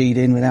bring Rashid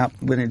in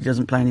when he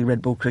doesn't play any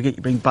red ball cricket.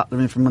 You bring Butler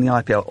in from the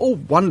IPL. All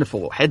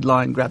wonderful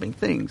headline-grabbing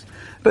things,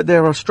 but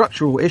there are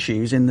structural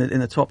issues in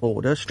the top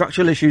order,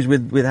 structural issues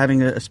with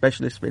having a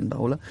specialist spin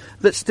bowler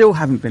that still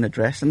haven't been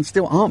addressed and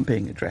still aren't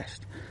being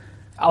addressed.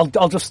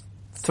 I'll just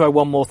throw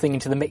one more thing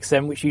into the mix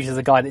then, which uses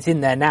the guy that's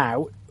in there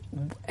now.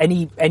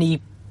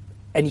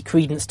 Any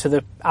credence to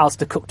the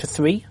Alistair Cook to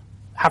 3?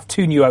 Have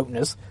 2 new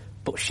openers,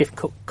 but shift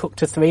Cook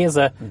to 3 as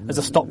a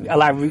stop,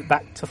 allow Root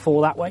back to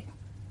 4 that way?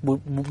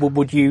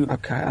 Would you?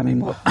 Okay, I mean,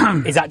 what?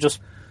 Is that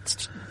just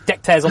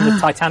deck chairs on the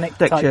Titanic?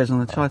 Deck chairs on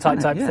the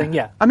Titanic type thing,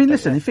 yeah. I mean,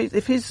 listen,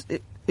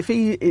 if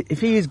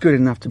he is good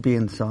enough to be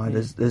inside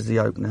as the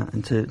opener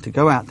and to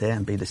go out there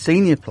and be the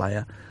senior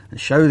player and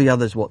show the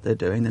others what they're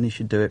doing, then he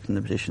should do it from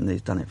the position that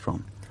he's done it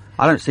from.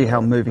 I don't see how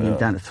moving him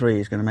down to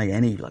 3 is going to make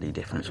any bloody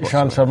difference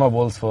whatsoever. Ishant Sharma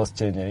bowls first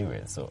change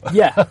anyway, so...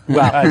 Yeah,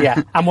 well,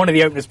 yeah. And one of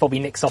the openers probably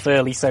nicks off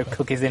early, so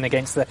Cook is in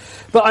against the...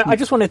 But I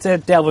just wanted to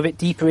delve a bit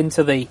deeper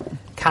into the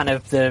kind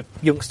of the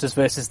youngsters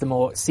versus the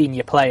more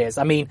senior players.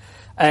 I mean,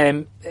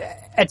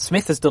 Ed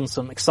Smith has done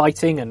some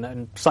exciting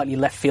and slightly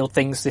left field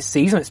things this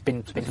season. It's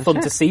been fun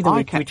to see them.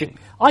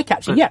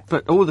 Eye-catching, yeah.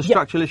 But all the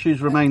structural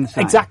issues remain the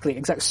same.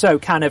 Exactly.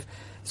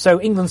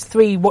 So England's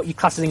 3, what you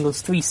class as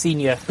England's 3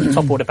 senior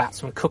top order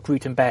batsmen, Cook,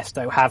 Root and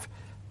Bairstow, have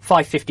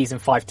 5 50s and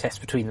 5 tests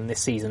between them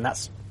this season.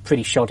 That's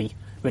pretty shoddy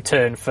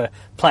return for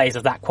players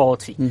of that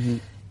quality. Mm-hmm.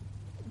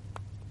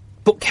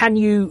 But can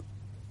you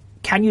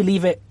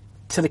leave it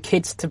to the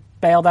kids to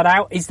bail that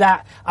out? Is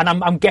that, and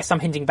I'm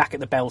hinting back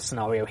at the Bell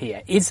scenario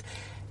here,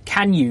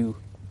 can you,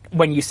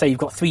 when you say you've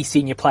got 3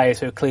 senior players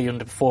who are clearly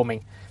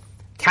underperforming,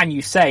 can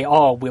you say,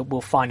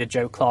 we'll find a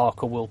Joe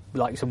Clark, or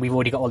we've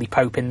already got Ollie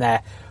Pope in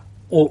there,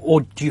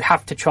 or do you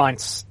have to try and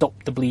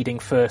stop the bleeding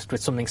first with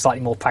something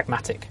slightly more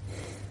pragmatic?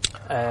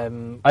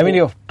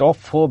 Your top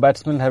 4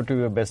 batsmen have to be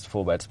your best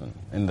 4 batsmen.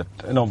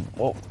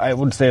 I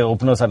would say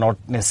openers are not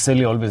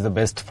necessarily always the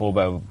best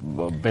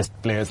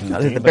best players in the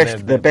team.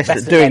 They're best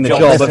at doing the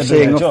job of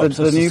seeing off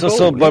the new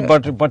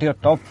ball. But your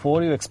top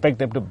 4, you expect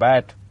them to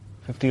bat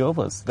 50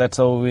 overs. That's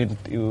how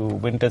you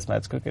win Test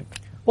match cricket.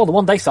 Well, the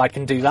One Day side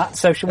can do that,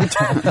 so should we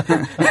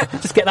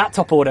just get that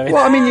top order in?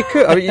 Well, I mean, you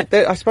could.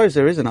 I suppose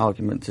there is an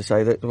argument to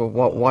say that,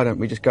 well, why don't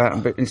we just go out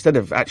and, instead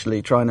of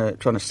actually trying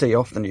to see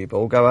off the new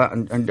ball, go out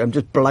and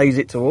just blaze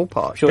it to all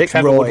parts. Sure, pick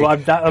Trevor Roy,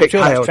 pick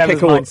Hale,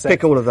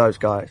 pick all of those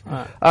guys.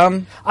 Right.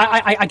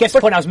 I guess the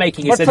point I was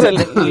making is that for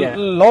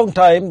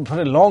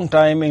a long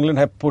time, England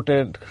have put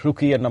a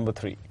rookie at number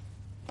 3.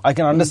 I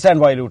can understand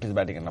why Root is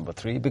batting at number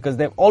 3, because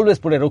they've always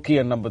put a rookie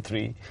at number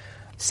 3.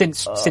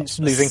 Since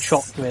losing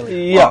Trott,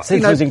 really. Yeah,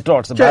 since losing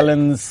Trott, the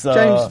balance...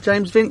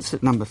 James Vince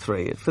at number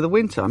 3 for the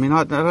winter. I mean,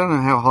 I don't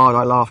know how hard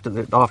I laughed at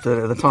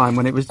the time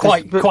when it was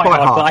quite hard,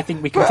 but I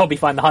think we can probably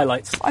find the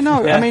highlights. I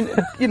know, yeah. I mean,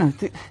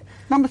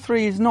 number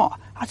 3 is not...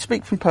 I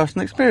speak from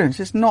personal experience.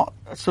 It's not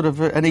sort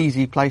of an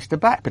easy place to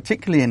bat,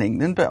 particularly in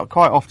England, but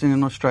quite often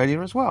in Australia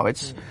as well.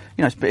 It's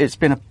it's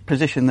been a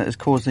position that has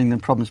caused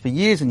England problems for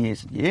years and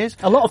years and years.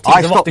 A lot of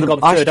teams have often gone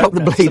third. I stopped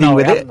the bleeding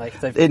with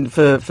it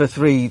for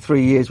 3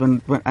 years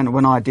when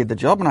I did the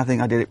job, and I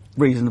think I did it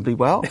reasonably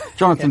well.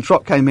 Jonathan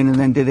Trott came in and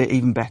then did it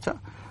even better.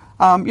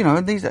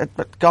 And these are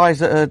guys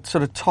that are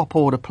sort of top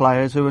order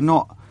players who are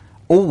not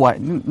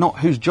not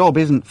whose job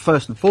isn't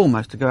first and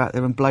foremost to go out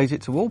there and blaze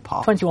it to all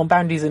parts. 21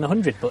 boundaries in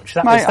 100, Butch.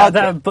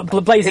 But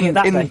blazing in, it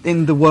that day.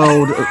 in the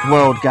world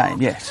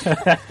game, yes.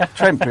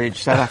 Trent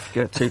Bridge, South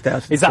Africa,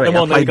 2003. Is that the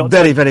one that played got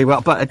very, very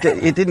well, but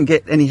it didn't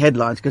get any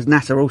headlines because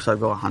NASA also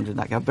got 100.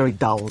 That got very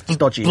dull,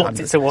 stodgy. Blocked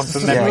it to one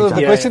from Yeah, memory.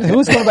 exactly. The question is,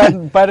 who's going to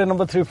bat at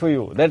number 3 for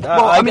you? That,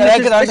 I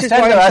can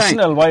understand the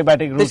rationale why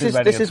batting Root is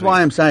batting This at is 3.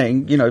 why I'm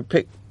saying,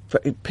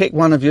 pick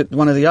one of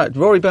the.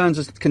 Rory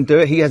Burns can do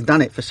it. He has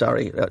done it for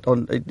Surrey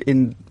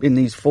in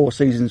these 4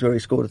 seasons where he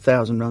scored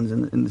 1,000 runs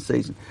in the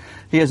season.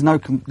 He has no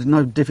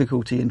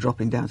difficulty in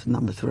dropping down to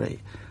number 3,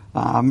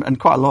 and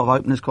quite a lot of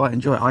openers quite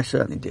enjoy it. I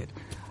certainly did.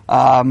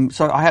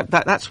 So I have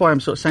that's why I'm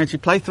sort of saying to you,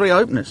 play 3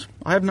 openers.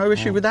 I have no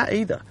issue with that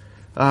either.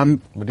 But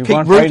you keep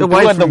can't Root find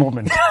away two at the from-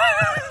 moment.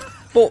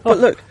 But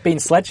look, Being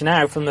sledged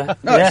now from the...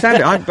 no,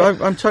 Sandy,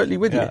 I'm totally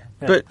with Yeah.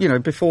 you.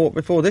 But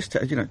before this,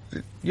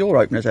 your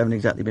openers haven't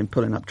exactly been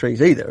pulling up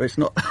trees either. It's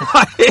not.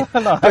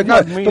 But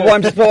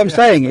what I'm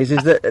saying is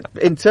that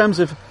in terms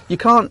of you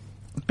can't,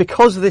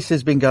 because this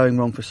has been going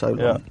wrong for so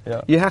long.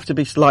 Yeah. You have to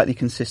be slightly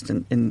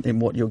consistent in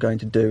what you're going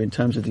to do in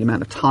terms of the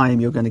amount of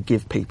time you're going to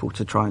give people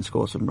to try and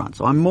score some runs.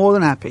 So I'm more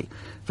than happy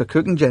for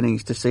Cook and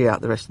Jennings to see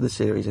out the rest of the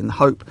series in the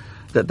hope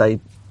that they,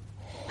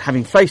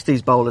 having faced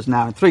these bowlers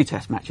now in 3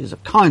 test matches,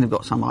 have kind of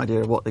got some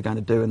idea of what they're going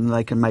to do and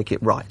they can make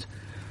it right.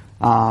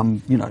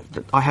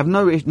 I have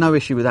no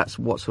issue with that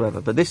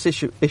whatsoever. But this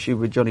issue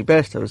with Johnny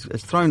Bairstow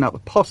has thrown up a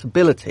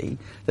possibility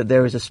that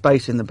there is a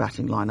space in the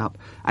batting lineup,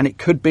 and it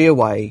could be a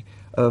way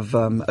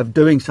of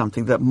doing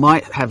something that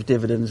might have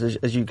dividends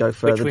as you go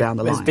further down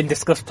the line. It's been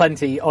discussed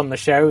plenty on the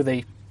show,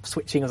 the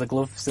switching of the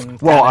gloves and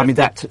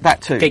that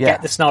too.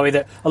 get the scenario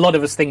that a lot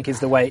of us think is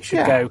the way it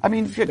should go. I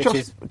mean,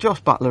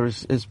 Josh Buttler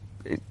is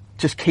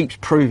just keeps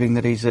proving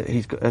that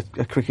he's got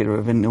a cricketer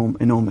of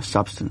enormous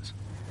substance.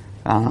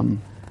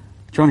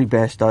 Johnny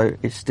Bairstow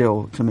is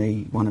still, to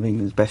me, one of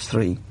England's best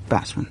 3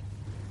 batsmen.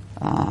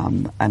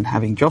 And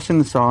having Joss in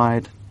the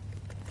side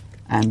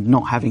and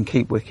not having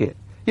keep wicket,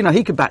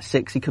 he could bat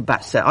 6, he could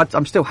bat 7.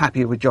 I'm still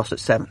happier with Joss at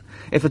 7.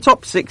 If the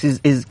top 6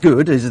 is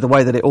good, is the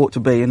way that it ought to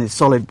be, and is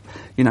solid,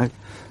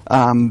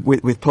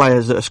 with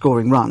players that are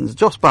scoring runs,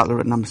 Joss Buttler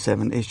at number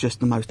 7 is just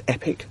the most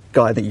epic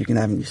guy that you can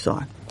have in your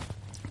side.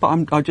 But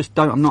I'm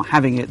not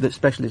having it that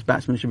specialist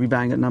batsmen should be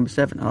batting at number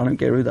 7. I don't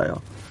care who they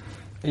are.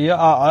 Yeah,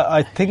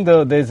 I think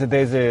there's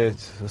a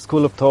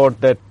school of thought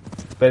that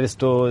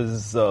Bairstow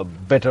is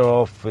better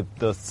off with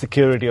the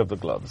security of the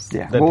gloves.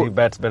 Yeah, that he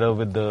bats better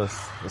with the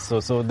so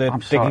they're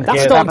I'm taking sorry. That's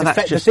care. starting That's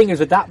to the just- thing is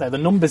with that though, the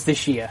numbers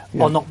this year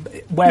are not.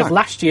 Whereas No.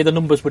 last year the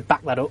numbers would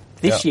back that up.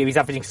 This Yeah. year he's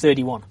averaging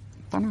 31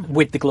 I know.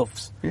 with the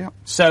gloves. Yeah.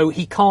 So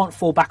he can't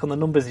fall back on the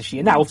numbers this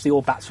year. Now obviously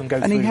all batsmen go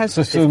And through. he has,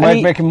 So it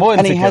might make him more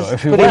insecure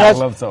if he wears the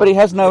gloves off. but he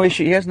has no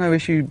issue. He has no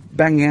issue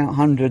banging out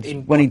hundreds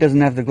when he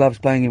doesn't have the gloves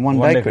playing in one-day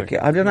One-day cricket.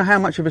 cricket. I don't know how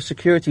much of a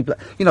security.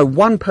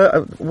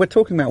 We're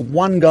talking about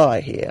one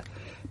guy here,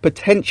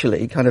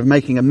 potentially kind of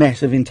making a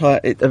mess of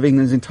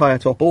England's entire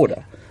top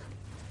order.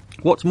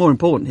 What's more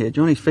important here,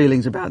 Johnny's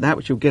feelings about that,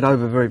 which you'll get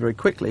over very, very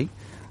quickly,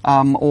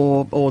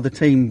 or the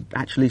team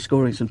actually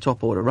scoring some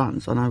top order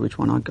runs. I know which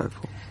one I'd go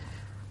for.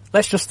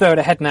 Let's just throw it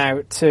ahead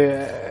now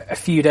to a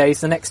few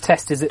days. The next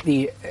test is at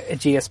the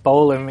Ageas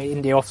Bowl, and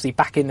India obviously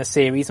back in the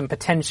series, and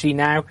potentially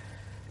now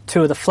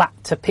 2 of the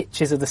flatter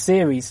pitches of the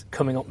series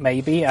coming up.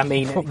 Maybe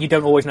you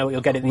don't always know what you'll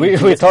get at the. We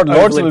Ageas thought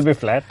Lords Oval. will be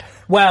flat.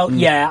 Well,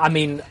 yeah, I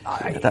mean,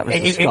 That was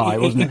the sky,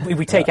 wasn't it? if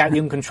we take out the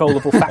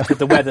uncontrollable factor of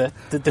the weather,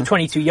 the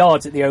 22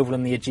 yards at the Oval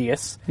and the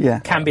Ageas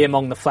can be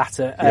among the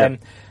flatter.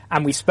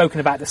 And we've spoken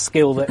about the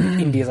skill that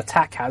India's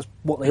attack has.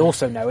 What they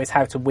also know is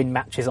how to win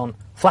matches on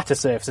flatter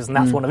surfaces, and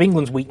that's one of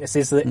England's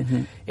weaknesses. That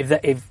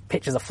if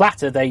pitches are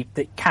flatter, they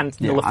can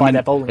nullify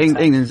their bowling.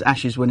 attack. England's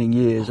Ashes winning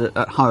years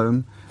at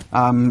home,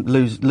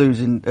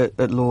 losing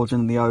at Lords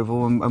and the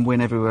Oval, and win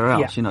everywhere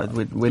else. Yeah.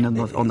 Win on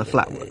the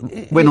flat,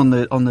 win on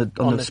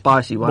the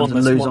spicy ones,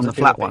 and lose on the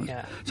flat ones.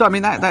 Yeah. So I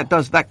mean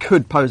that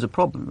could pose a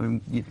problem. I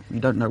mean, you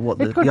don't know what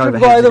the It could overheads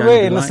go are either going to way,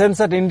 be in the like. sense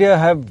that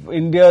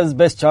India's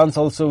best chance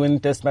also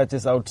in test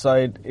matches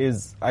outside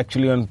is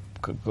actually on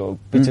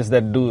pitches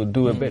that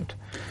do a bit.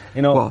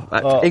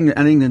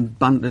 England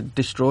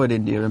destroyed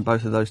India in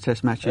both of those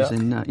test matches.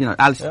 Yeah.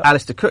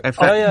 Alistair Cook. In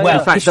fact, Well,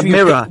 in fact history the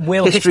mirror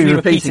will history history repeating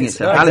repeat itself.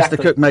 itself. Alistair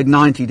Exactly. Cook made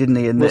 90, didn't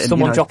he? Will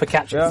someone drop a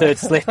catch at third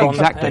slip on?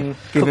 Exactly. And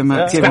Give him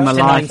a scratch to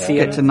life. 90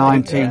 Get and- to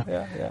 90.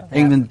 Yeah.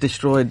 England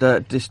destroyed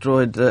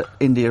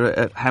India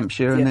at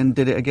Hampshire and then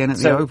did it again at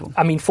the Oval.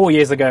 I mean, 4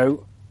 years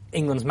ago,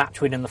 England's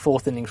match win in the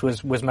 4th innings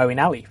was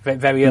Moeen Ali,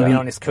 very early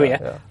on in his career.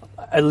 Yeah.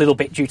 A little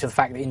bit due to the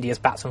fact that India's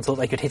batsmen thought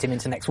they could hit him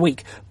into next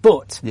week.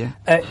 But Yeah.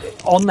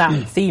 On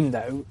that theme,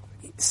 though,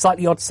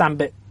 slightly odd,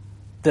 Sambit,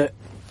 that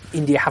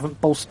India haven't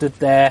bolstered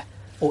their,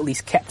 or at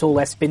least kept all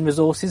their spin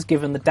resources,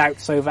 given the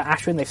doubts over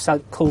Ashwin. They've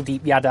sold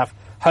Kuldeep Yadav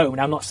home.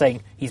 And I'm not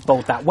saying he's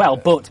bowled that well,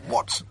 but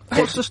What's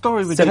the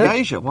story with So-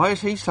 Jadeja? Why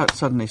is he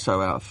suddenly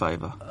so out of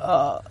favour?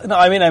 No,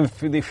 I mean,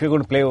 if you're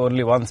going to play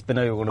only one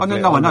spinner, you're going to Oh, play.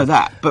 no, I know almost-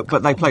 that,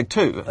 but they played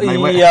two. And they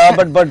went- Yeah,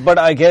 but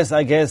I guess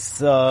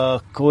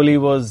Kohli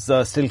was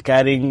still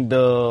carrying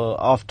the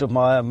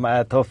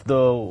aftermath of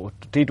the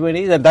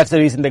T20s, and that's the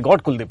reason they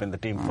got Kuldeep in the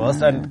team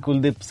first. And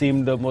Kuldeep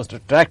seemed the most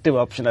attractive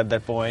option at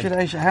that point.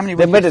 Jadeja, how many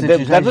They made wickets it.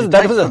 did That Jadeja was take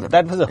that was a from them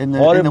that was a in the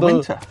horrible.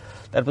 winter?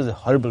 That was a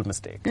horrible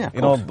mistake. Yeah,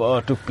 of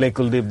to play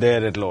Kuldeep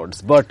there at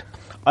Lords. But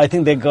I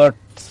think they got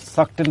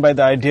sucked in by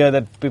the idea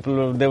that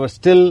there were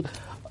still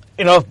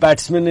enough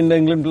batsmen in the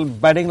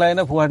England batting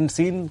lineup who hadn't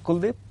seen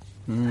Kuldeep.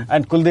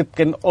 And Kuldeep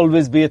can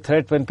always be a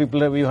threat when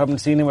you haven't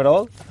seen him at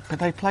all. But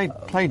they played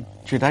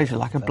Jadeja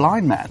like a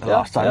blind man the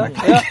last time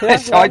they Yeah, played.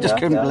 So I just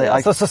couldn't believe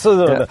it.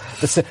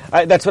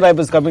 That's what I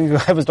was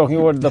talking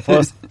about the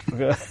first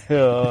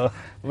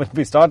when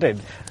we started,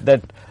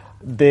 that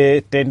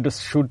they tend to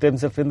shoot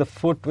themselves in the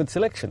foot with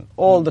selection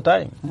all the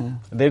time.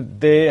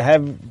 They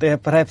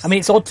have perhaps. I mean,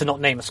 it's odd to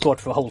not name a squad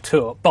for a whole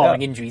tour,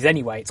 barring Yeah. injuries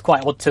anyway. It's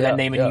quite odd to then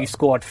name a Yeah. new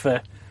squad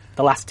for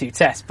the last two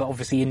tests, but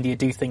obviously India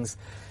do things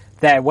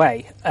their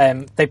way.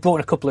 They've brought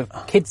in a couple of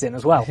kids in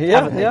as well,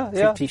 haven't they?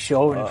 Prithvi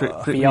Shaw and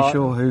Prithvi Virat.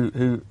 Shaw,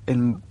 who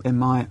in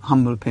my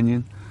humble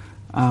opinion,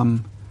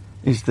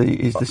 is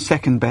the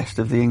second best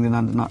of the Indian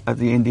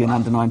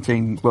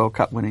under-19 World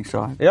Cup winning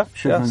side.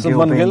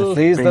 Shubman Gill,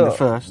 he's being the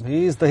first.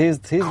 He's going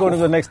to be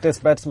the next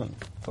Test batsman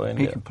for He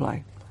India. can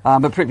play.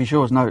 But Prithvi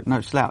Shaw's no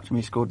slouch. I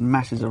mean, he scored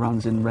masses of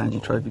runs in Ranji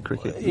Trophy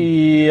cricket.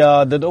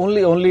 Yeah, the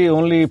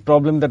only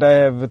problem that I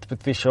have with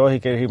Prithvi Shaw,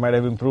 he might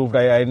have improved.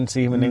 I didn't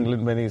see him in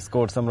England when he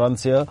scored some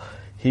runs here.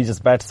 He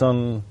just bats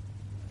on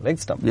leg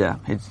stump. Yeah,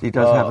 he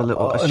does have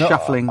a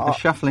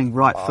shuffling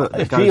right foot.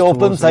 That If goes he towards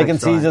opens, the I leg can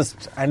see side.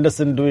 just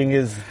Anderson doing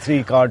his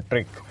 3-card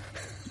trick.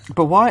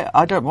 But what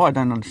I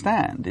don't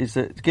understand is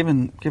that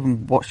given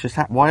what's just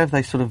happened, why have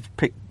they sort of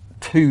picked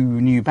two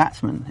new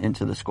batsmen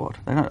into the squad?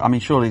 They don't. I mean,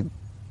 surely,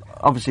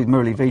 obviously,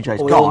 Murali Vijay's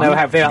gone. We all know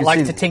how You Virat can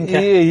likes see- to tinker.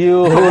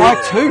 But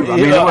why two? I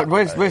mean, Yeah.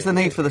 where's the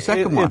need for the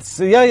second one?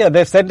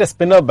 They've sent a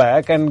spinner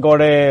back and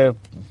got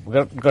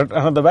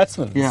another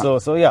batsman. Yeah. So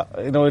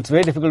it's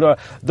very difficult.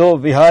 Though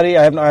Vihari,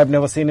 I have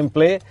never seen him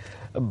play,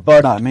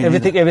 but No, me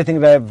neither.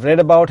 everything that I've read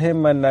about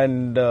him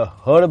and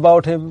heard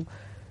about him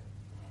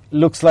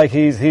looks like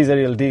he's a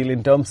real deal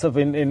in terms of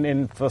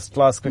in first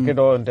class cricket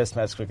or in Test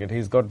match cricket.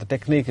 He's got the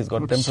technique, he's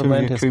got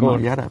temperament, he's Surya Kumar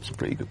got. Yadav's a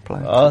pretty good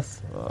player.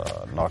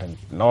 Not in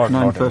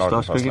first first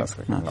class class cricket?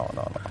 cricket. No.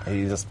 No.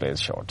 He just plays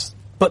shorts.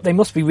 But they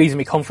must be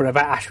reasonably confident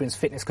about Ashwin's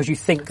fitness, because you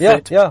think Yeah,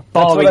 that yeah,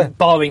 that's what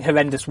barring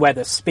horrendous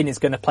weather, spin is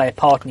going to play a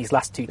part in these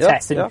last two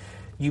tests. And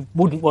you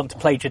wouldn't want to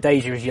play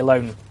Jadeja as your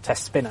lone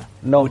test spinner,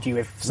 No. would you,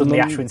 if suddenly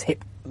No. Ashwin's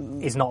hip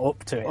is not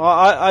up to it?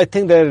 I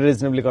think they're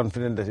reasonably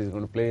confident that he's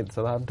going to play in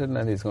Southampton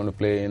and he's going to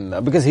play in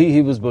because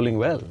he was bowling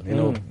well.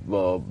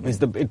 He's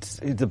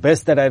the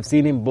best that I've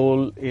seen him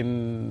bowl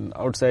in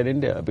outside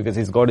India, because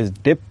he's got his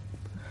dip.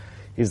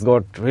 He's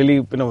got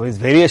really, his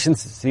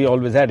variations he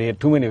always had. He had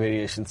too many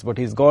variations, but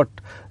he's got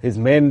his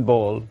main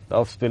ball,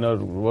 off spinner,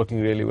 working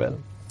really well.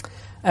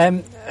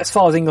 As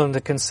far as England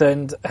are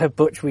concerned,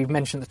 Butch, we've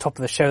mentioned at the top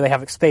of the show, they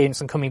have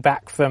experience in coming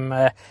back from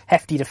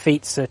hefty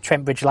defeats.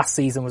 Trent Bridge last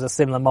season was a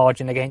similar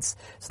margin against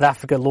South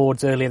Africa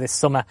Lords earlier this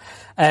summer.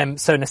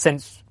 So in a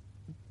sense,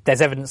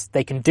 there's evidence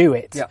they can do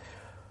it. Yeah.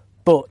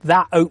 But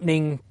that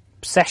opening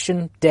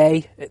session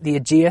day at the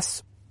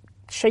Ageas,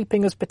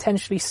 shaping as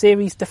potentially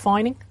series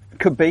defining?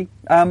 Could be.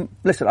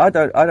 Listen, I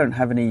don't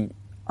have any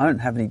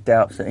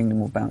doubts that England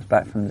will bounce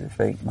back from the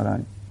defeat. I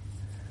don't.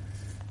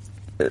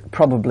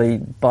 Probably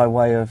by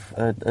way of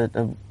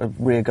a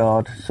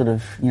rearguard sort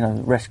of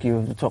rescue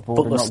of the top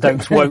order. Butler, not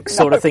Stokes, getting- Woke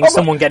sort of thing,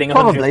 someone getting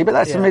 100. Probably, but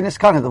that's Yeah. I mean it's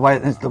kind of the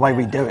way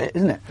we do it,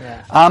 isn't it?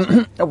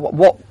 Yeah.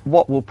 What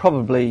will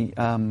probably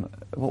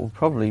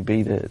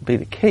be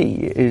the key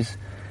is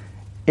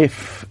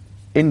if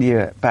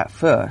India bat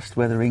first,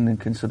 whether England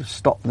can sort of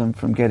stop them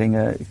from getting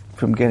a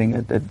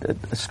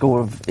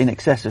score of in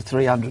excess of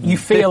 300. You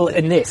feel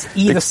in this,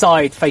 either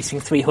side facing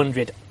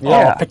 300.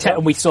 Yeah.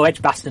 We saw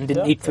Edgbaston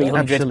didn't need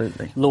 300.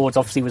 Absolutely. Lords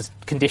obviously was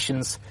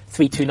conditions.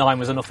 329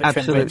 was enough at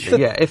Trent Bridge.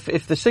 Absolutely, yeah.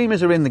 If the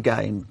Seamers are in the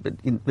game,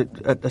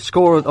 the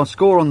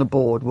score on the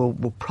board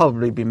will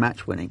probably be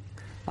match winning.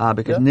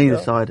 Because neither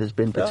side has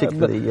been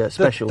particularly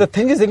special. The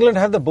thing is, England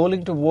have the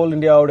bowling to bowl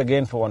India out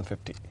again for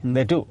 150.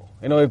 They do.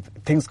 If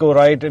things go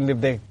right and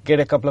if they get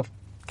a couple of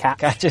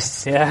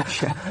catches, Yeah.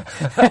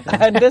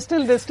 and they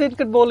still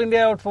can bowl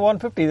India out for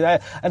 150,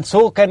 and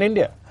so can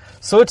India.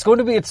 So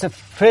it's a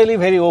fairly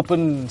very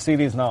open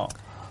series now.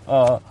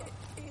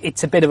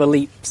 It's a bit of a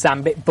leap,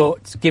 Sambit,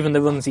 but given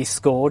the runs he's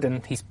scored,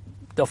 and he's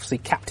obviously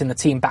captained the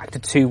team back to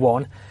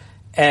 2-1,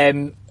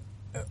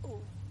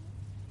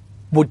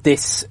 would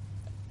this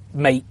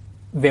make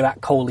Virat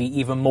Kohli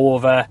even more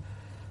of a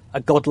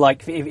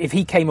godlike? If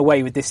he came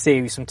away with this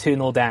series from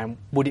 2-0 down,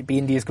 would it be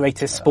India's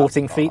greatest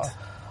sporting feat?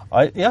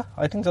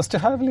 I think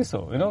justifiably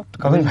so. You know,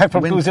 coming back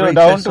from Win 2-0 3 down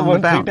tests to on the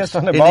win 3 bounce tests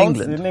on a in bounce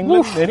England. in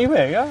England.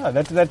 Anyway, yeah,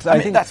 I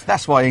think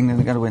that's why England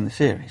are going to win the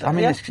series. I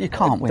mean, Yeah. you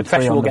can't win The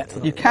pressure 3 on will the, get to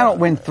them. you cannot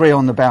win 3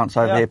 on the bounce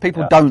over Yeah, here.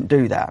 People yeah. don't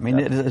do that. I mean,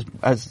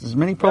 as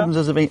many problems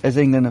as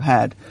England have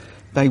had,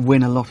 they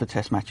win a lot of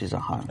Test matches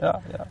at home. Yeah.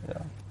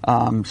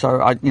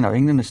 So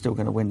England are still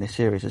going to win this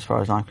series, as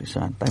far as I'm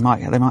concerned. They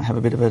might have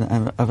a bit of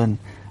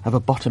a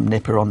bottom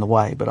nipper on the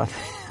way, but I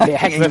think Be a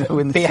heck England will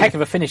win of, the be a heck series.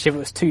 of a finish if it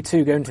was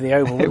 2-2 going to the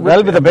Oval. wouldn't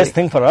That'll be the best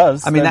thing for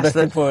us. I mean, The that's best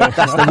the thing for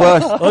that's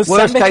the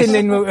worst Sam case.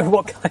 in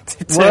what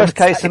collective terms Worst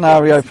case say?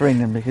 scenario for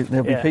England, because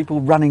there'll be Yeah. people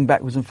running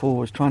backwards and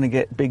forwards trying to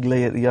get Big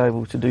Lee at the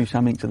Oval to do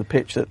something to the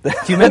pitch. That Do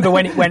you remember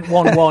when it went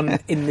 1-1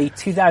 in the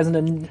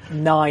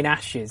 2009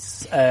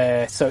 Ashes?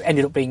 So it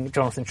ended up being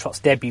Jonathan Trott's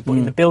debut, but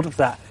in the build-up to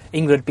that,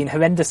 England had been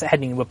horrendous at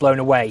heading and were blown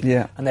away.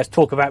 Yeah. And there's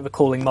talk about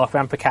recalling Mark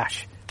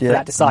Ramprakash for Yeah,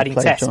 that deciding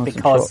and played test Jonathan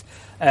because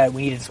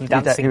we needed some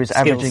dancing he was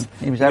skills. averaging-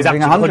 he was He was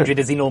averaging averaging 100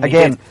 as he normally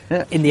again. did.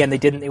 Yeah. In the end, they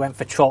didn't. They went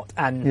for Trott,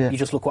 and Yeah. you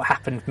just look what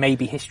happened.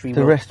 Maybe history the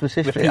will rest was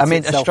history. repeat I mean,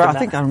 itself I in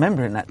think that. I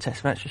remember in that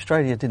Test match,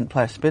 Australia didn't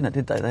play a spinner,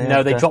 did they?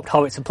 No, they dropped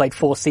Horwitz and played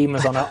 4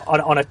 seamers on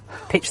a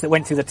pitch that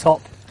went through the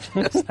top.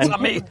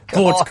 And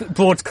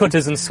Broads,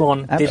 Cutters and Swan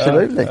did them.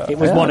 Absolutely. It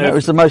was Yeah, one of... it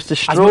was the most As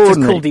much as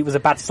extraordinary. Kuldeep was a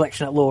bad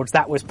selection at Lords,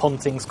 that was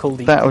Ponting's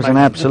Kuldeep. That was an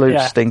absolute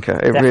Yeah, stinker.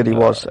 It definitely. really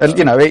was. And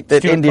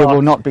Stuart India Park.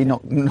 will not be No.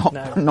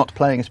 not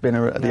playing a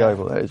spinner at the No.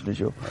 Oval. That is for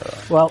sure.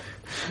 Well,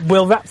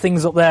 we'll wrap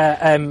things up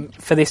there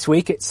for this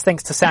week. It's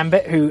thanks to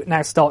Sambit, who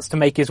now starts to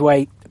make his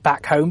way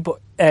back home. But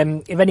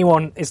if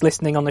anyone is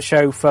listening on the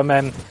show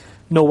from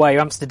Norway or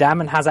Amsterdam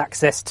and has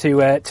access to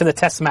the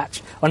Test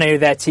match on any of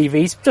their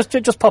TVs,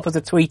 just pop us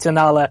a tweet and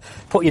I'll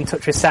put you in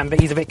touch with Sambit.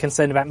 He's a bit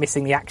concerned about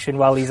missing the action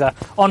while he's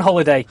on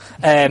holiday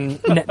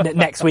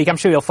next week. I'm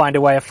sure he'll find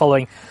a way of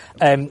following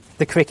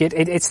the cricket.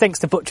 It's thanks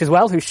to Butch as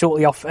well, who's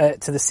shortly off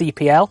to the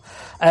CPL.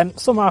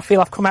 Somehow I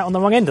feel I've come out on the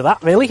wrong end of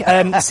that, really.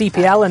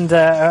 CPL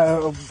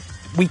and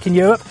week in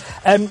Europe.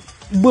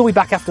 We'll be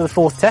back after the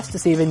 4th test to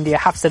see if India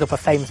have set up a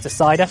famous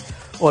decider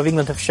or if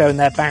England have shown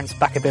their bounce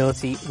back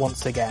ability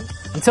once again.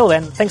 Until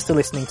then, thanks for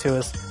listening to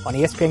us on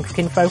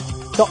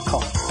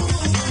ESPNcricinfo.com.